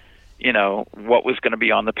about, what was going to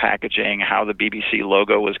be on the packaging, how the BBC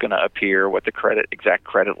logo was going to appear, what the exact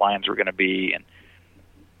credit lines were going to be, and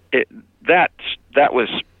that was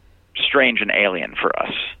strange and alien for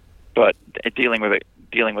us. But dealing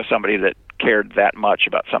with somebody that cared that much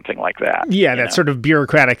about something like that. Yeah, that sort of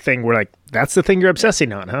bureaucratic thing where, like, that's the thing you're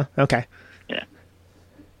obsessing on, huh? Okay. Yeah.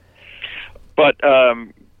 But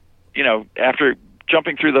after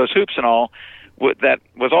jumping through those hoops and all, that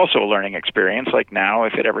was also a learning experience. Like, now,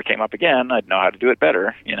 if it ever came up again, I'd know how to do it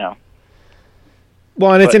better,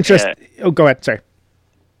 Well, and it's interesting. Go ahead. Sorry.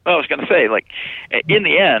 Well, I was going to say, like, in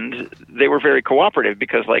the end, they were very cooperative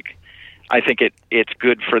because, like, I think it's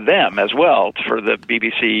good for them as well, for the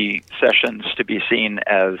BBC sessions to be seen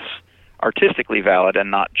as artistically valid and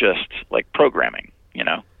not just, like, programming,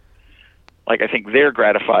 Like, I think they're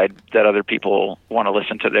gratified that other people want to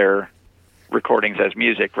listen to their recordings as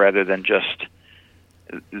music rather than just,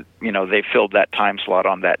 they filled that time slot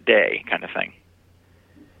on that day kind of thing.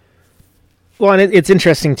 Well, and it's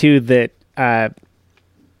interesting, too, that,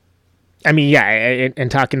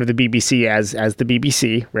 and talking to the BBC as the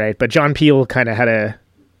BBC, right? But John Peel kind of had a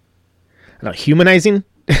humanizing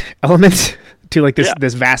element to, like,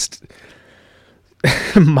 this vast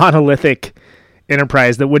monolithic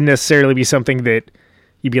enterprise that wouldn't necessarily be something that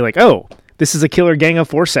you'd be like, oh, this is a Killer Gang of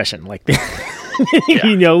Four session, like, Well,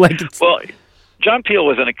 John Peel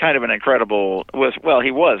was an incredible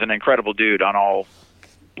dude on all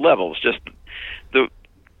levels. Just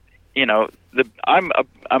I'm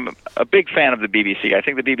a big fan of the BBC. I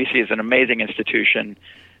think the BBC is an amazing institution,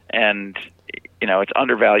 and it's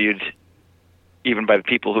undervalued even by the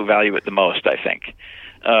people who value it the most. I think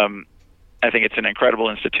it's an incredible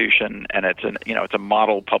institution, and it's a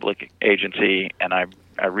model public agency, and I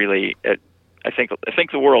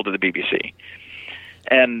think the world of the BBC.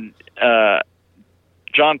 And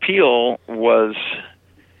John Peel was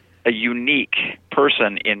a unique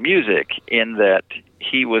person in music in that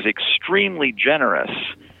he was extremely generous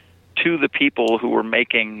to the people who were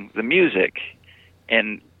making the music,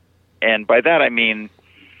 and by that I mean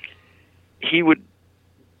he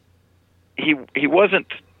wasn't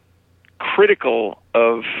critical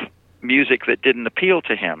of music that didn't appeal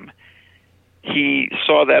to him. He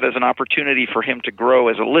saw that as an opportunity for him to grow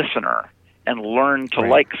as a listener and learn to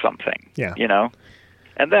like something. Yeah.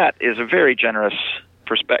 And that is a very generous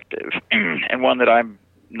perspective, and one that I'm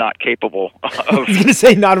not capable of. I was going to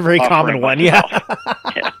say not a very common one. Yeah.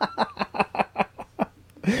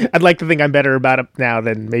 I'd like to think I'm better about it now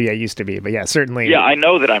than maybe I used to be, but yeah, certainly. Yeah, I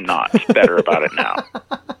know that I'm not better about it now.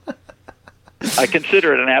 I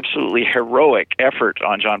consider it an absolutely heroic effort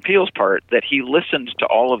on John Peel's part that he listened to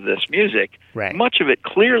all of this music, right, much of it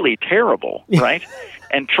clearly terrible, right?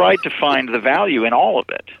 And tried to find the value in all of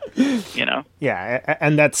it, Yeah,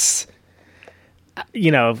 and that's,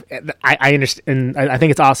 I understand. I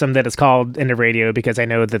think it's awesome that it's called End of Radio, because I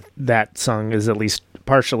know that song is at least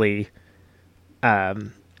partially,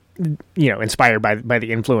 inspired by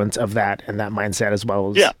the influence of that and that mindset, as well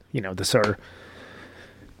as, the sort of,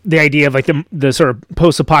 the idea of like the sort of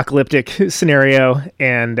post-apocalyptic scenario,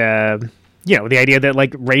 and the idea that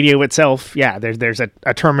like radio itself, there's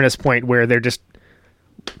a terminus point where they're just,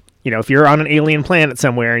 if you're on an alien planet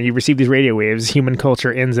somewhere and you receive these radio waves, human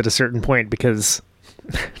culture ends at a certain point because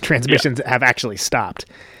transmissions have actually stopped.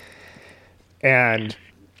 And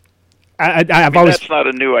I've always, that's not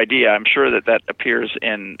a new idea. I'm sure that appears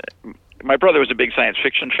in. My brother was a big science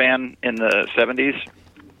fiction fan in the 70s,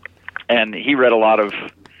 and he read a lot of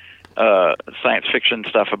science fiction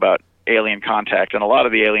stuff about alien contact, and a lot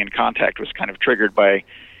of the alien contact was kind of triggered by,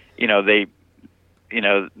 they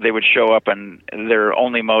would show up and their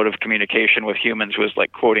only mode of communication with humans was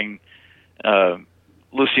like quoting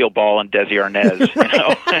Lucille Ball and Desi Arnaz,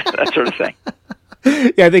 that sort of thing.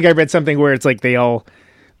 Yeah, I think I read something where it's like the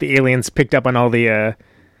aliens picked up on all the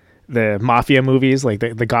mafia movies, like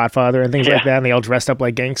the Godfather and things like that, and they all dressed up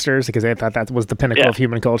like gangsters because they thought that was the pinnacle of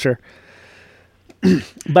human culture.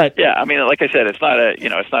 But yeah, I mean, like I said, it's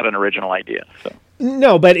not an original idea. So.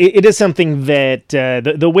 No, but it is something that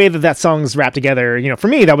the way that song's wrapped together, for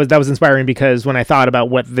me that was inspiring, because when I thought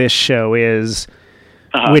about what this show is,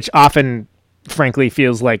 which often, frankly,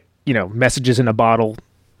 feels like messages in a bottle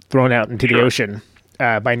thrown out into the ocean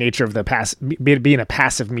by nature of being a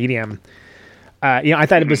passive medium. I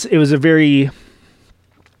thought it was a very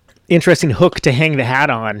interesting hook to hang the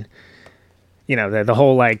hat on. The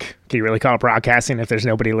whole, like, can you really call it broadcasting if there's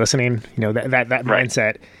nobody listening? That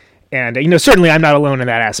mindset. And, certainly I'm not alone in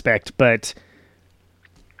that aspect, but,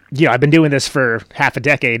 I've been doing this for half a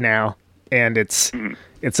decade now, and it's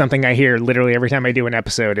something I hear literally every time I do an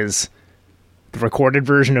episode is the recorded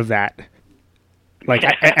version of that. Like,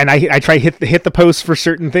 I try hit the post for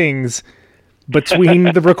certain things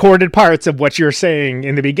between the recorded parts of what you're saying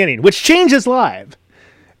in the beginning, which changes live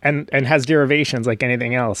and has derivations like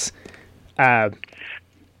anything else. So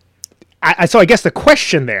I guess the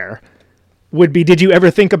question there would be, did you ever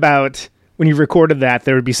think about when you recorded that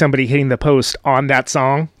there would be somebody hitting the post on that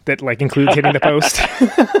song that like includes hitting the post?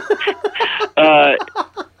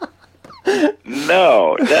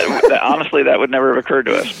 No, that honestly, that would never have occurred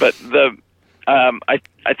to us. But I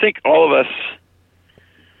think all of us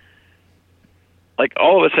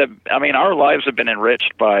have, I mean, our lives have been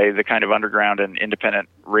enriched by the kind of underground and independent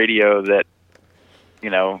radio that,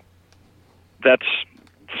 that's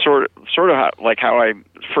sort of how I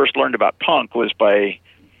first learned about punk was by,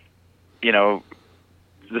 the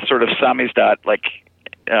sort of samizdat, like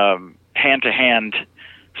hand to hand.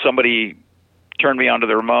 Somebody turned me onto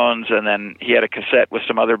the Ramones, and then he had a cassette with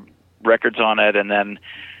some other records on it, and then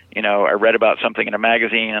I read about something in a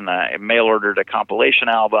magazine, and I mail ordered a compilation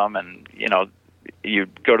album, and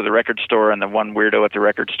you'd go to the record store, and the one weirdo at the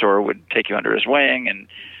record store would take you under his wing and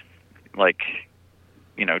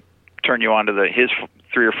turn you on to his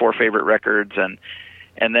 3 or 4 favorite records. And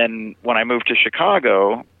then when I moved to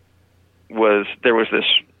Chicago, there was this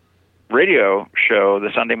radio show, the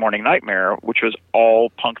Sunday Morning Nightmare, which was all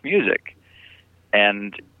punk music.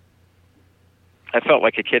 And I felt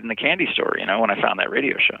like a kid in the candy store, when I found that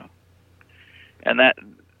radio show. And that,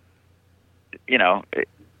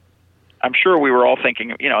 I'm sure we were all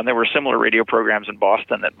thinking, and there were similar radio programs in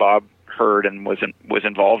Boston that Bob heard and was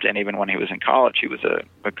involved in even when he was in college. He was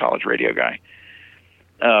a college radio guy.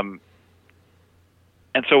 And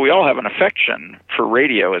so we all have an affection for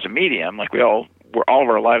radio as a medium. Like all of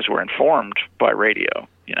our lives were informed by radio,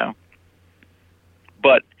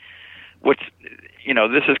 But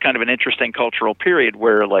this is kind of an interesting cultural period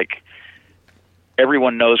where like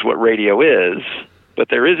everyone knows what radio is, but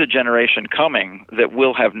there is a generation coming that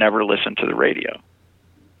will have never listened to the radio.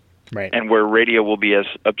 Right. And where radio will be as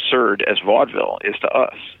absurd as vaudeville is to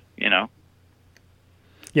us,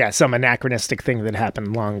 Yeah, some anachronistic thing that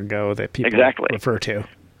happened long ago that people refer to.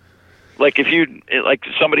 Like like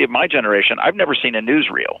somebody of my generation, I've never seen a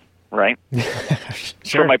newsreel, right?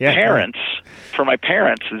 Sure, for my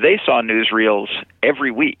parents, they saw newsreels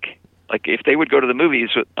every week. Like if they would go to the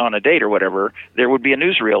movies on a date or whatever, there would be a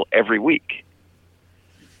newsreel every week.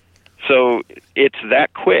 So it's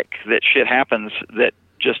that quick that shit happens that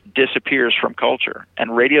just disappears from culture,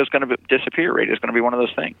 and radio's going to disappear. Radio's going to be one of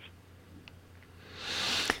those things.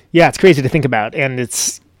 Yeah, it's crazy to think about, and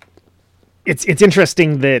it's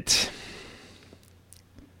interesting that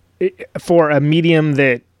for a medium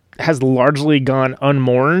that has largely gone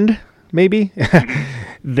unmourned, maybe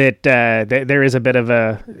that there is a bit of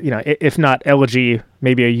a if not elegy,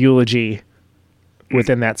 maybe a eulogy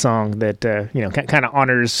within that song that kind of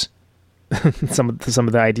honors some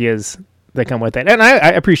of the ideas that come with it. And I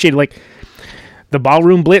appreciate like the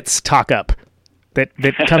ballroom blitz talk up that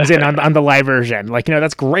comes in on the live version. Like,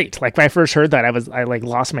 that's great. Like when I first heard that, I like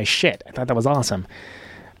lost my shit. I thought that was awesome.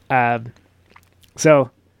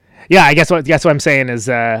 So yeah, I guess what I'm saying is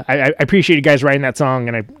I appreciate you guys writing that song,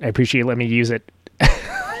 and I appreciate you letting me use it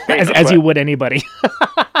as you would anybody.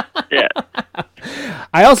 Yeah.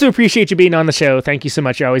 I also appreciate you being on the show. Thank you so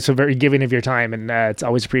much. You're always so very giving of your time, and it's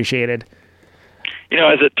always appreciated.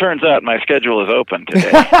 As it turns out, my schedule is open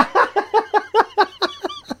today.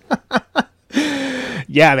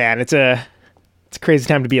 Yeah, man, it's a crazy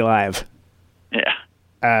time to be alive.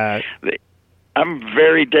 Yeah. I'm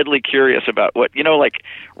very deadly curious about what, like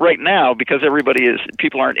right now, because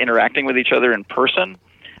people aren't interacting with each other in person,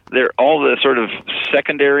 all the sort of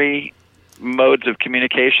secondary modes of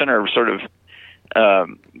communication are sort of,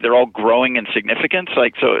 they're all growing in significance.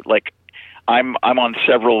 I'm on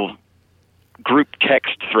several group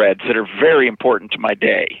text threads that are very important to my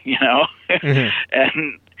day, Mm-hmm.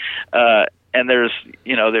 And there's,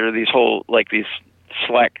 there are these whole, like these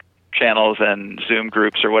Slack channels and Zoom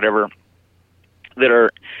groups or whatever that are,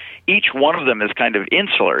 each one of them is kind of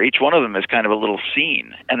insular. Each one of them is kind of a little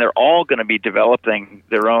scene, and they're all going to be developing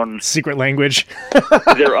their own secret language,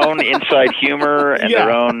 their own inside humor and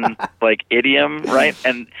their own like idiom, right?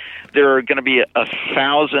 And there are going to be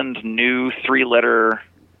 1,000 new 3-letter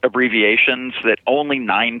abbreviations that only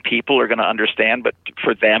 9 people are going to understand, but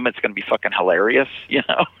for them it's going to be fucking hilarious, It's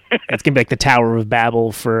going to be like the Tower of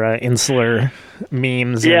Babel for insular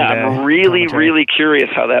memes. Yeah, and, I'm really, commentary. really curious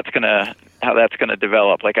how that's gonna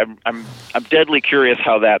develop. Like I'm deadly curious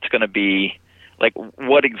how that's gonna be. Like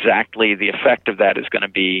what exactly the effect of that is going to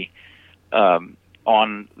be on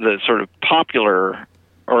the sort of popular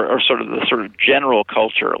or sort of the sort of general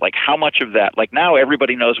culture. Like how much of that? Like now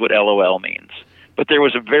everybody knows what LOL means. But there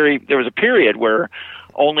was a period where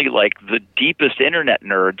only like the deepest internet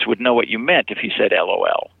nerds would know what you meant if you said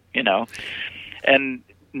LOL, And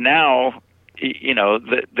now,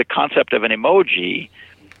 the concept of an emoji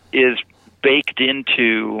is baked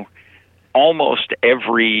into almost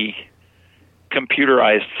every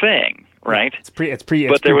computerized thing, right?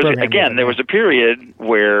 But there was a period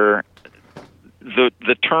where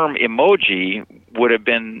the term emoji would have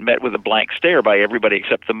been met with a blank stare by everybody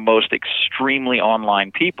except the most extremely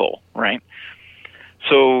online people, right?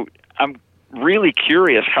 So I'm really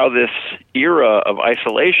curious how this era of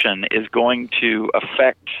isolation is going to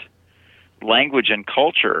affect language and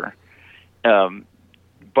culture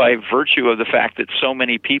by virtue of the fact that so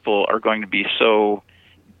many people are going to be so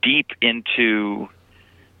deep into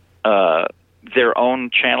their own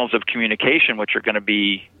channels of communication, which are going to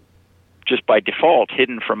be just by default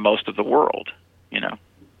hidden from most of the world.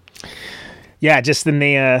 Yeah, just in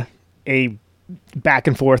a back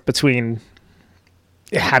and forth between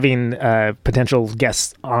having potential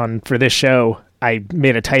guests on for this show, I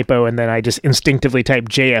made a typo and then I just instinctively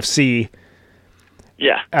typed JFC.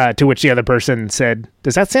 Yeah. To which the other person said,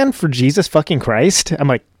 "Does that stand for Jesus fucking Christ?" I'm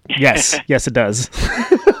like, "Yes, yes, it does."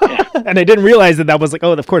 And I didn't realize that was like,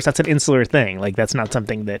 oh, of course, that's an insular thing. Like that's not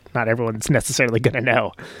something that not everyone's necessarily going to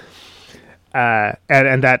know.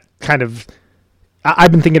 And that kind of.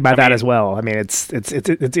 I've been thinking about that as well. I mean, it's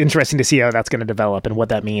interesting to see how that's going to develop and what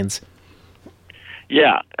that means.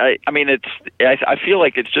 Yeah, I mean, I feel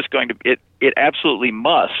like it's just going to. It absolutely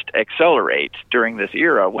must accelerate during this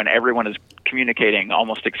era when everyone is communicating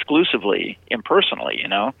almost exclusively impersonally. You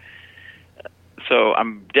know, so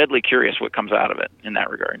I'm deadly curious what comes out of it in that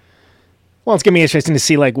regard. Well, it's gonna be interesting to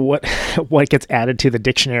see like what gets added to the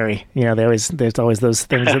dictionary. You know, there's always those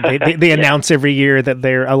things that they announce every year that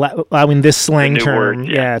they're allowing this slang term,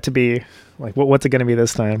 word, to be like what's it going to be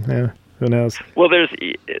this time? Yeah, who knows? Well,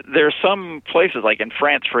 there's some places like in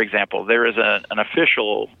France, for example, there is an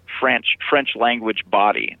official French language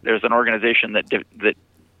body. There's an organization that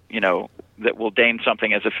you know that will deign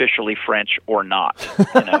something as officially French or not.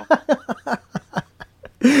 You know.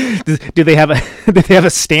 Do they have a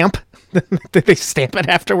stamp? Did they stamp it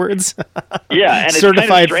afterwards? Yeah, and it's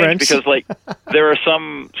certified kind of strange French because like there are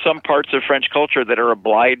some parts of French culture that are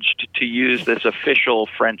obliged to use this official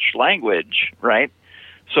French language, right?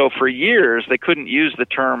 So for years they couldn't use the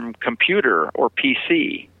term computer or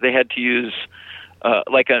PC. They had to use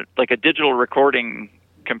like a digital recording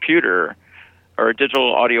computer or a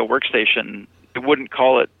digital audio workstation. They wouldn't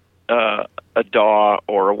call it a DAW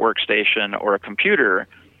or a workstation or a computer.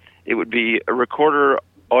 It would be a recorder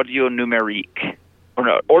audio numérique, or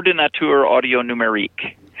no, ordinateur audio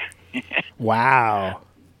numérique. Wow.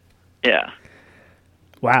 Yeah.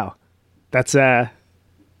 Wow. That's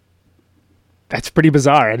pretty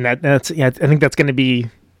bizarre, and that's I think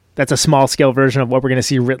that's a small scale version of what we're going to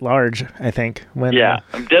see writ large. I think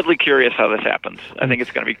I'm deadly curious how this happens. I think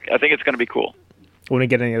it's going to be cool when we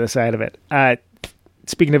get on the other side of it.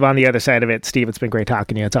 Speaking of on the other side of it, Steve, it's been great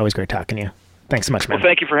talking to you. It's always great talking to you. Thanks so much, man. Well,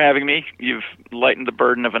 thank you for having me. You've lightened the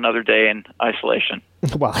burden of another day in isolation.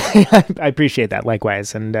 Well, I appreciate that.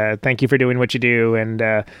 Likewise, and thank you for doing what you do. And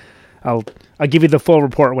I'll give you the full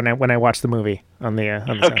report when I watch the movie on the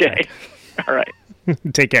Okay. soundtrack. All right.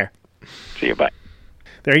 Take care. See you. Bye.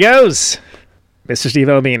 There he goes, Mr. Steve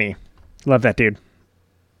Albini. Love that dude.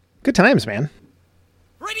 Good times, man.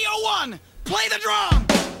 Radio 1, play the drum!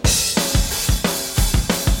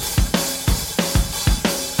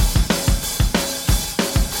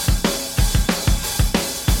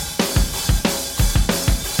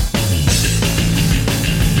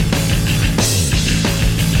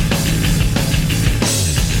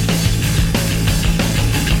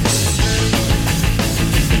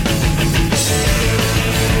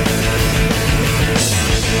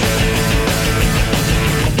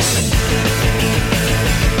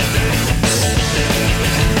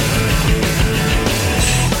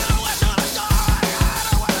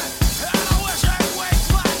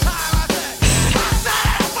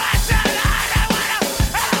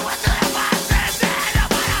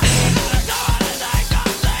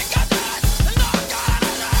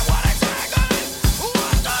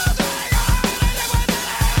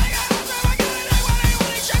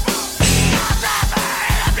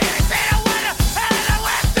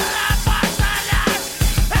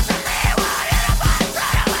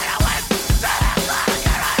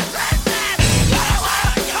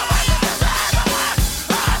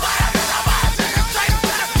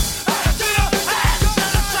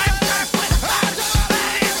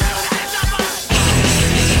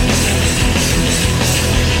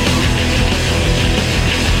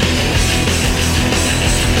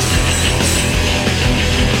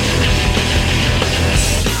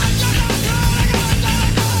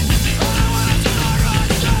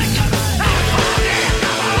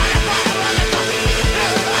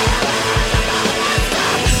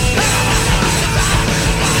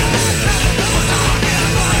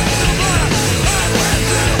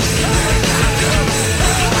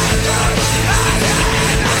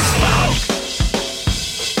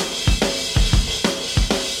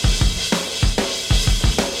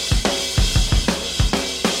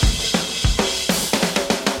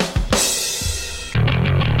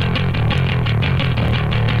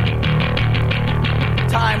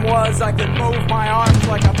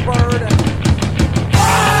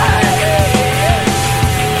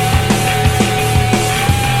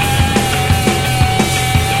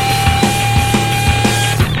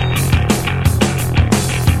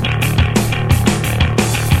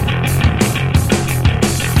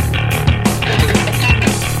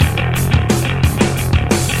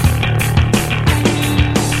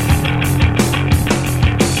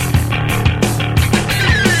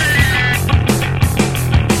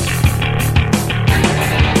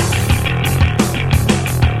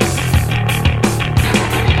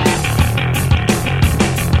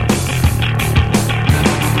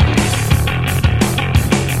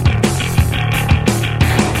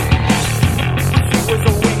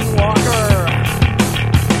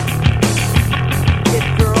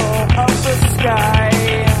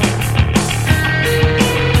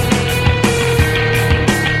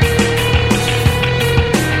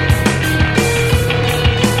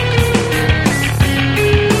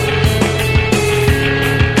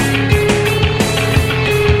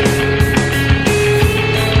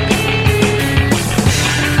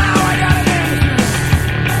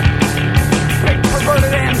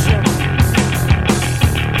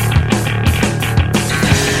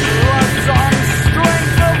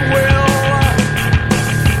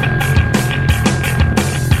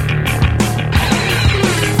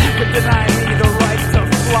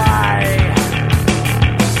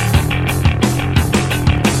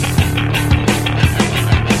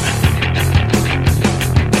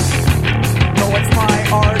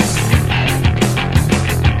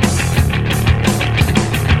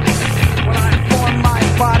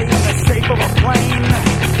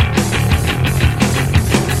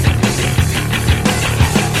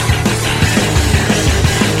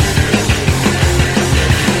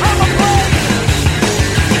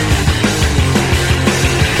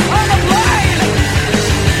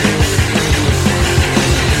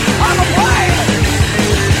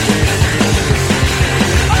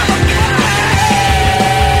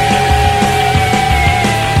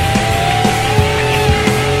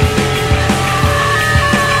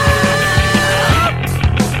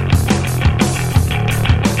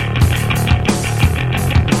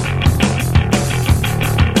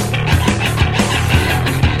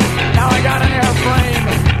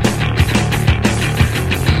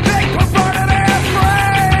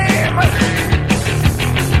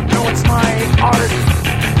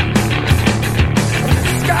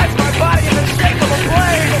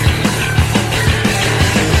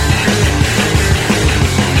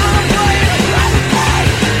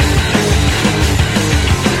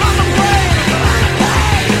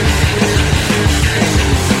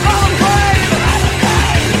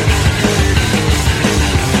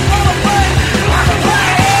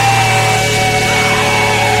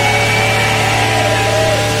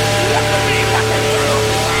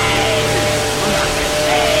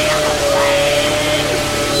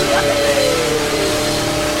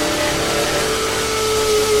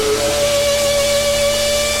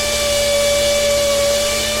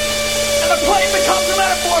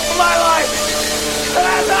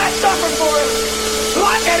 suffered for it.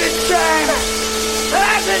 Like it in shame.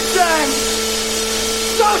 As in shame.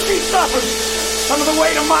 So she suffered under the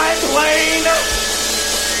weight of my plane.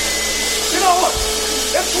 You know,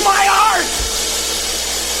 it's my art.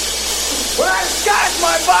 When I disguise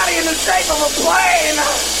my body in the shape of a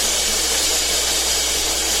plane.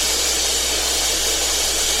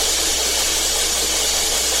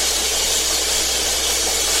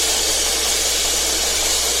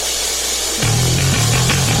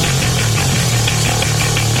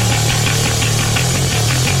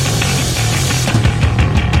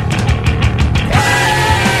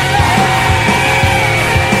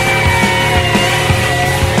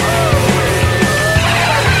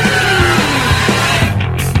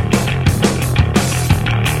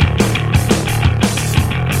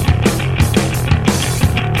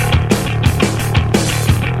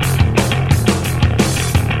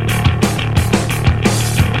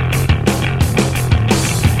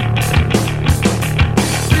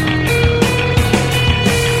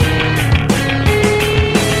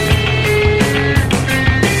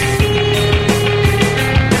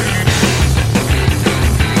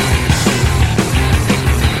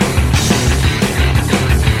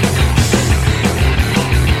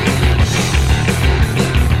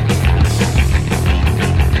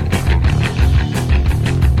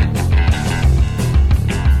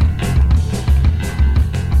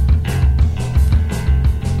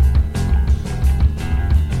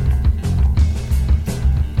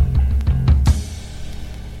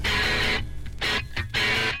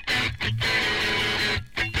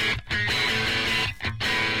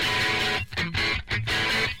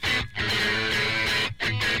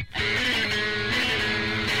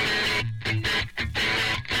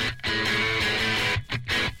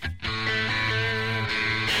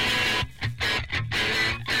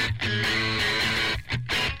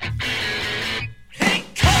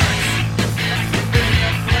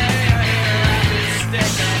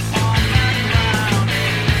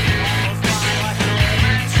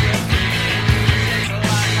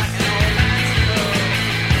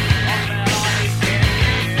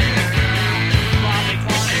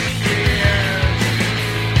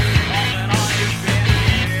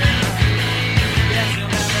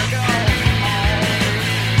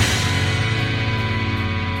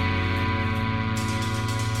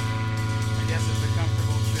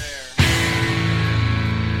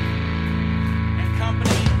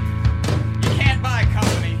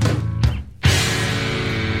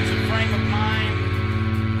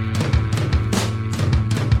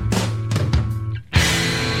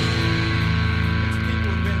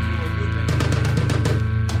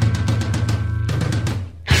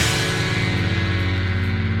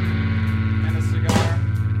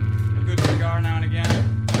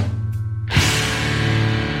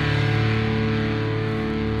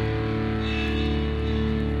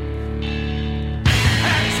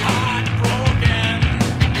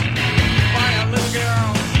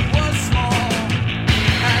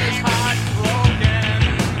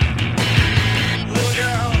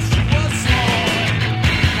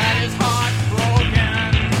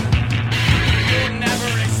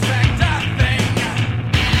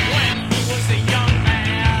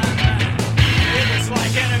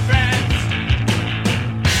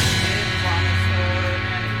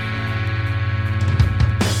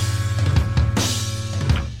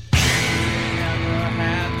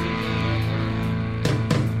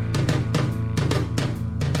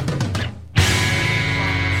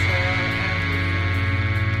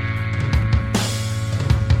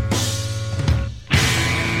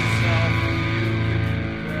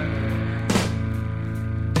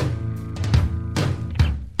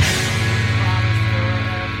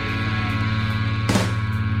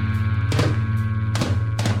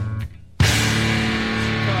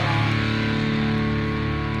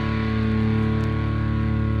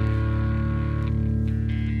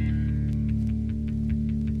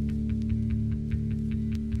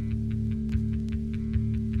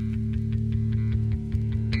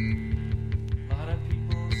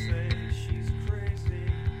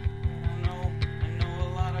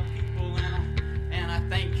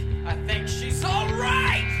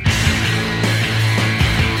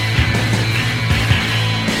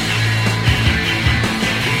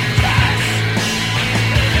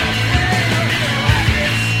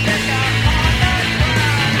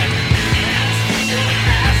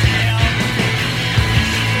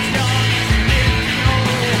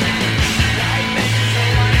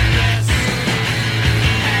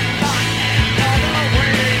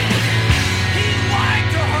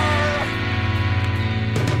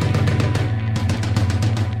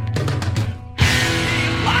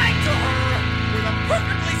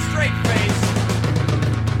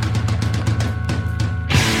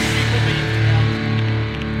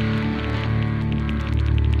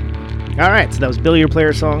 All right, so that was Billiard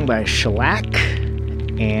Player Song by Shellac.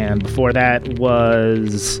 And before that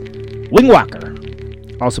was Wing Walker,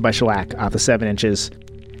 also by Shellac, off the 7 inches.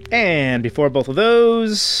 And before both of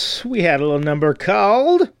those, we had a little number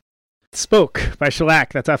called Spoke by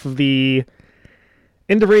Shellac. That's off of the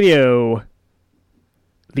End of Radio,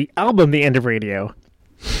 the album The End of Radio.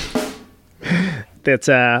 That's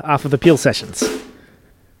off of the Peel Sessions.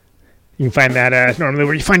 You can find that normally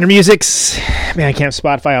where you find your musics. Bandcamp,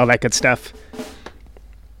 Spotify, all that good stuff.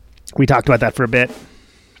 We talked about that for a bit.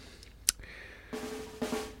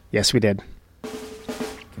 Yes, we did. Can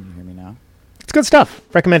you hear me now? It's good stuff.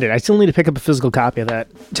 Recommend it. I still need to pick up a physical copy of that.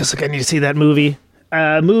 Just like I need to see that movie.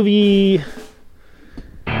 You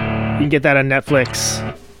can get that on Netflix.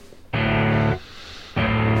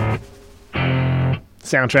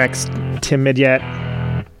 Soundtracks, Tim Midyat.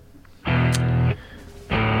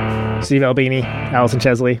 Steve Albini, Allison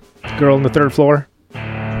Chesley, Girl on the Third Floor.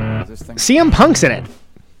 CM Punk's in it.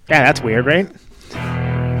 Yeah, that's weird, right?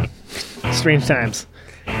 Strange times.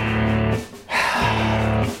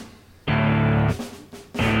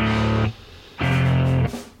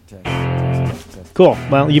 Cool.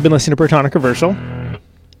 Well, you've been listening to Protonic Reversal.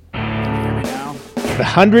 The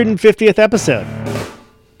 150th episode.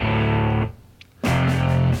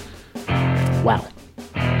 Wow.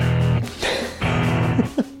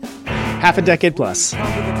 Half a decade plus. Come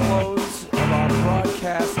to the close of our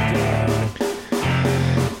broadcast day.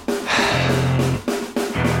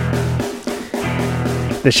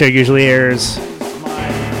 The show usually airs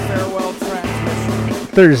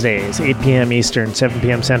Thursdays, 8 p.m. Eastern, 7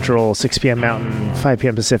 p.m. Central, 6 p.m. Mountain, 5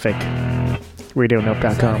 p.m. Pacific.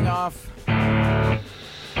 RadioNope.com.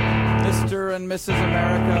 Mr. and Mrs.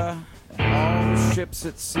 America, and all ships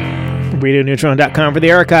at sea. RadioNeutron.com for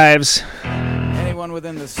the archives. Anyone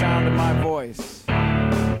within the sound of my voice.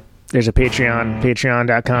 There's a Patreon,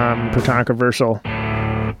 patreon.com, Protonic Reversal.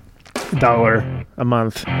 $1 a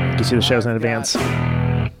month. You can see the shows in advance.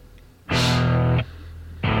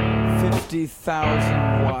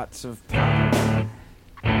 50,000 watts of power.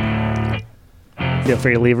 Feel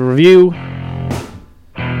free to leave a review.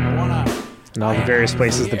 And all the various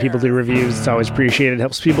places that people do reviews. It's always appreciated. It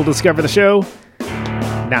helps people discover the show.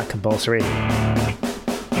 Not compulsory.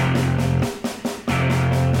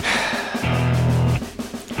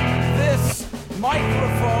 This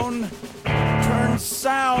microphone turns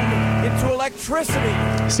sound into electricity.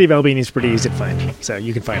 Steve Albini's pretty easy to find, so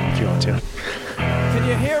you can find him if you want to. Can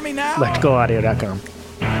you hear me now? ElectricalAudio.com.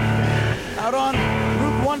 Out on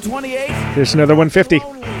Route 128. Here's another 150.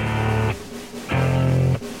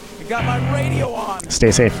 I got my radio on.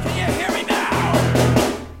 Stay safe. Can you hear me now?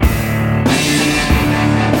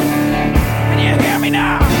 Can you hear me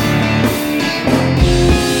now?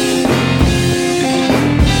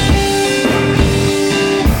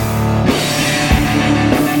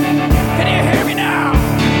 Can you hear me now?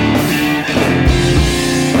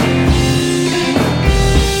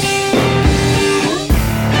 Can you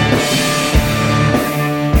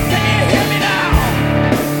hear me now?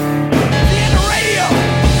 The end of radio.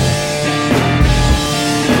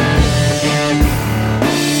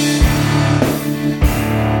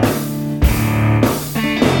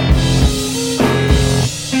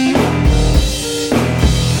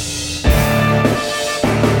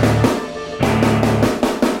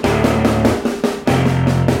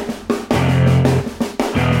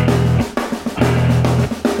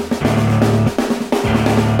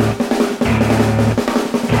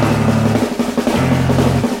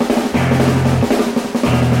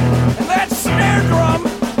 And that snare drum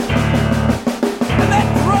and that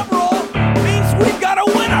drum roll means we've got a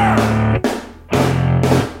winner.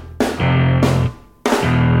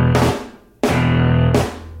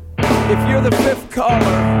 If you're the fifth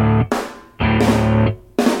caller,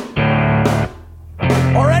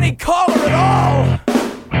 or any caller at all,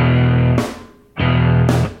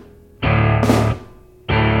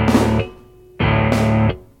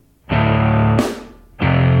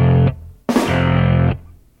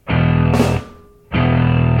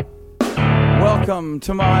 welcome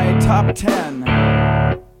to my top 10.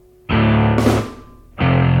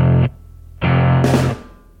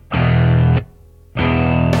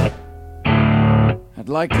 I'd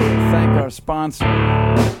like to thank our sponsor.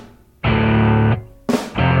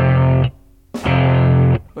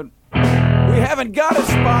 But we haven't got a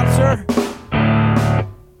sponsor.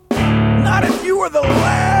 Not if you were the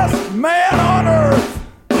last man on earth.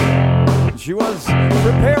 She was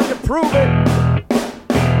prepared to prove it.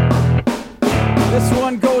 This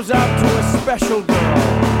one goes out to a special girl.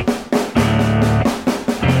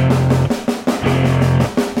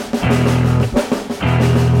 But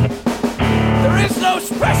there is no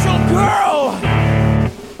special girl.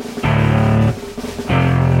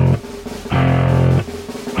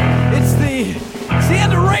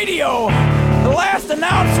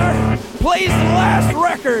 announcer plays the last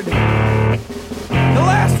record. The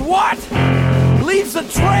last what? Leaves the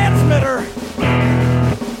transmitter.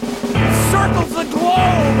 Circles the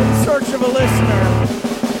globe in search of a listener.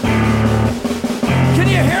 Can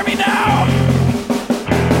you hear me now?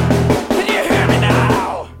 Can you hear me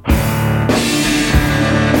now?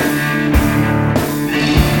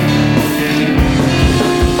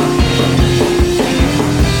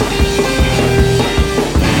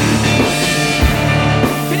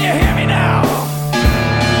 Can you hear me now?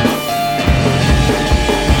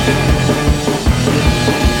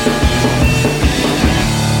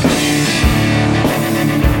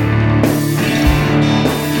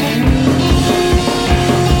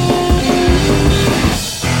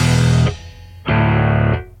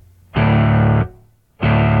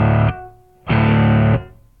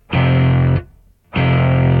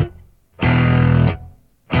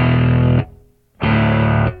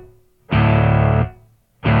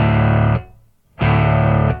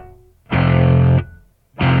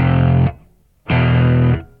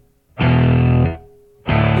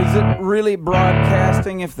 Is it really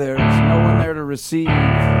broadcasting if there's no one there to receive?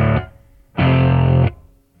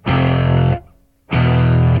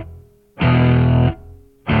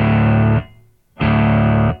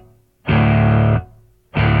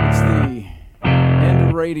 It's the end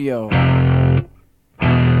of radio.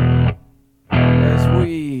 As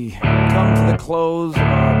we come to the close of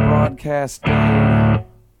our broadcast day,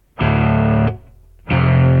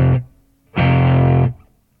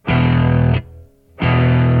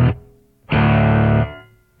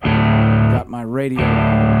 got my radio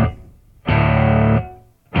on.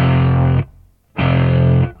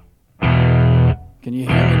 Can you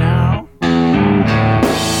hear me now? Can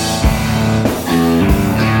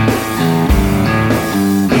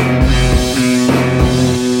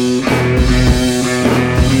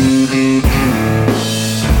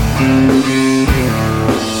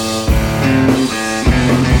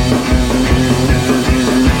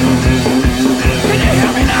you hear me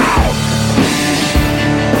now?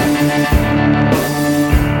 Can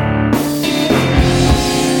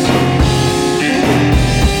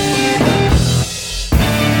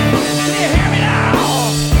you hear me now?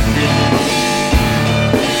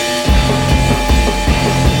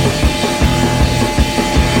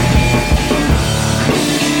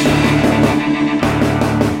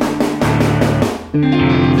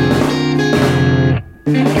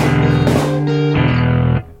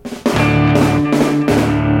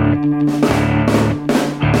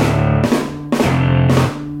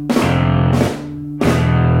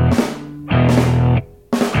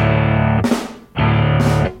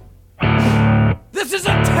 This is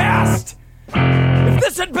a test! If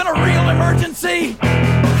this had been a real emergency,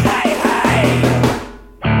 hey!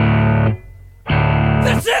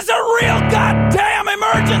 This is a real goddamn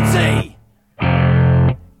emergency!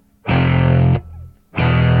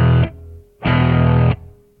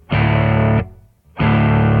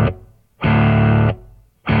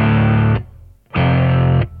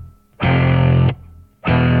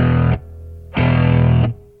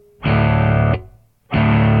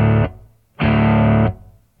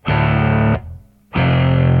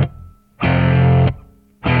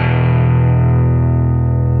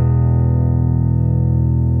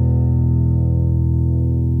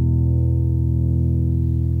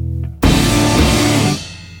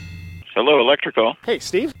 Hello, Electrical. Hey,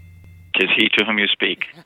 Steve. Tis he to whom you speak.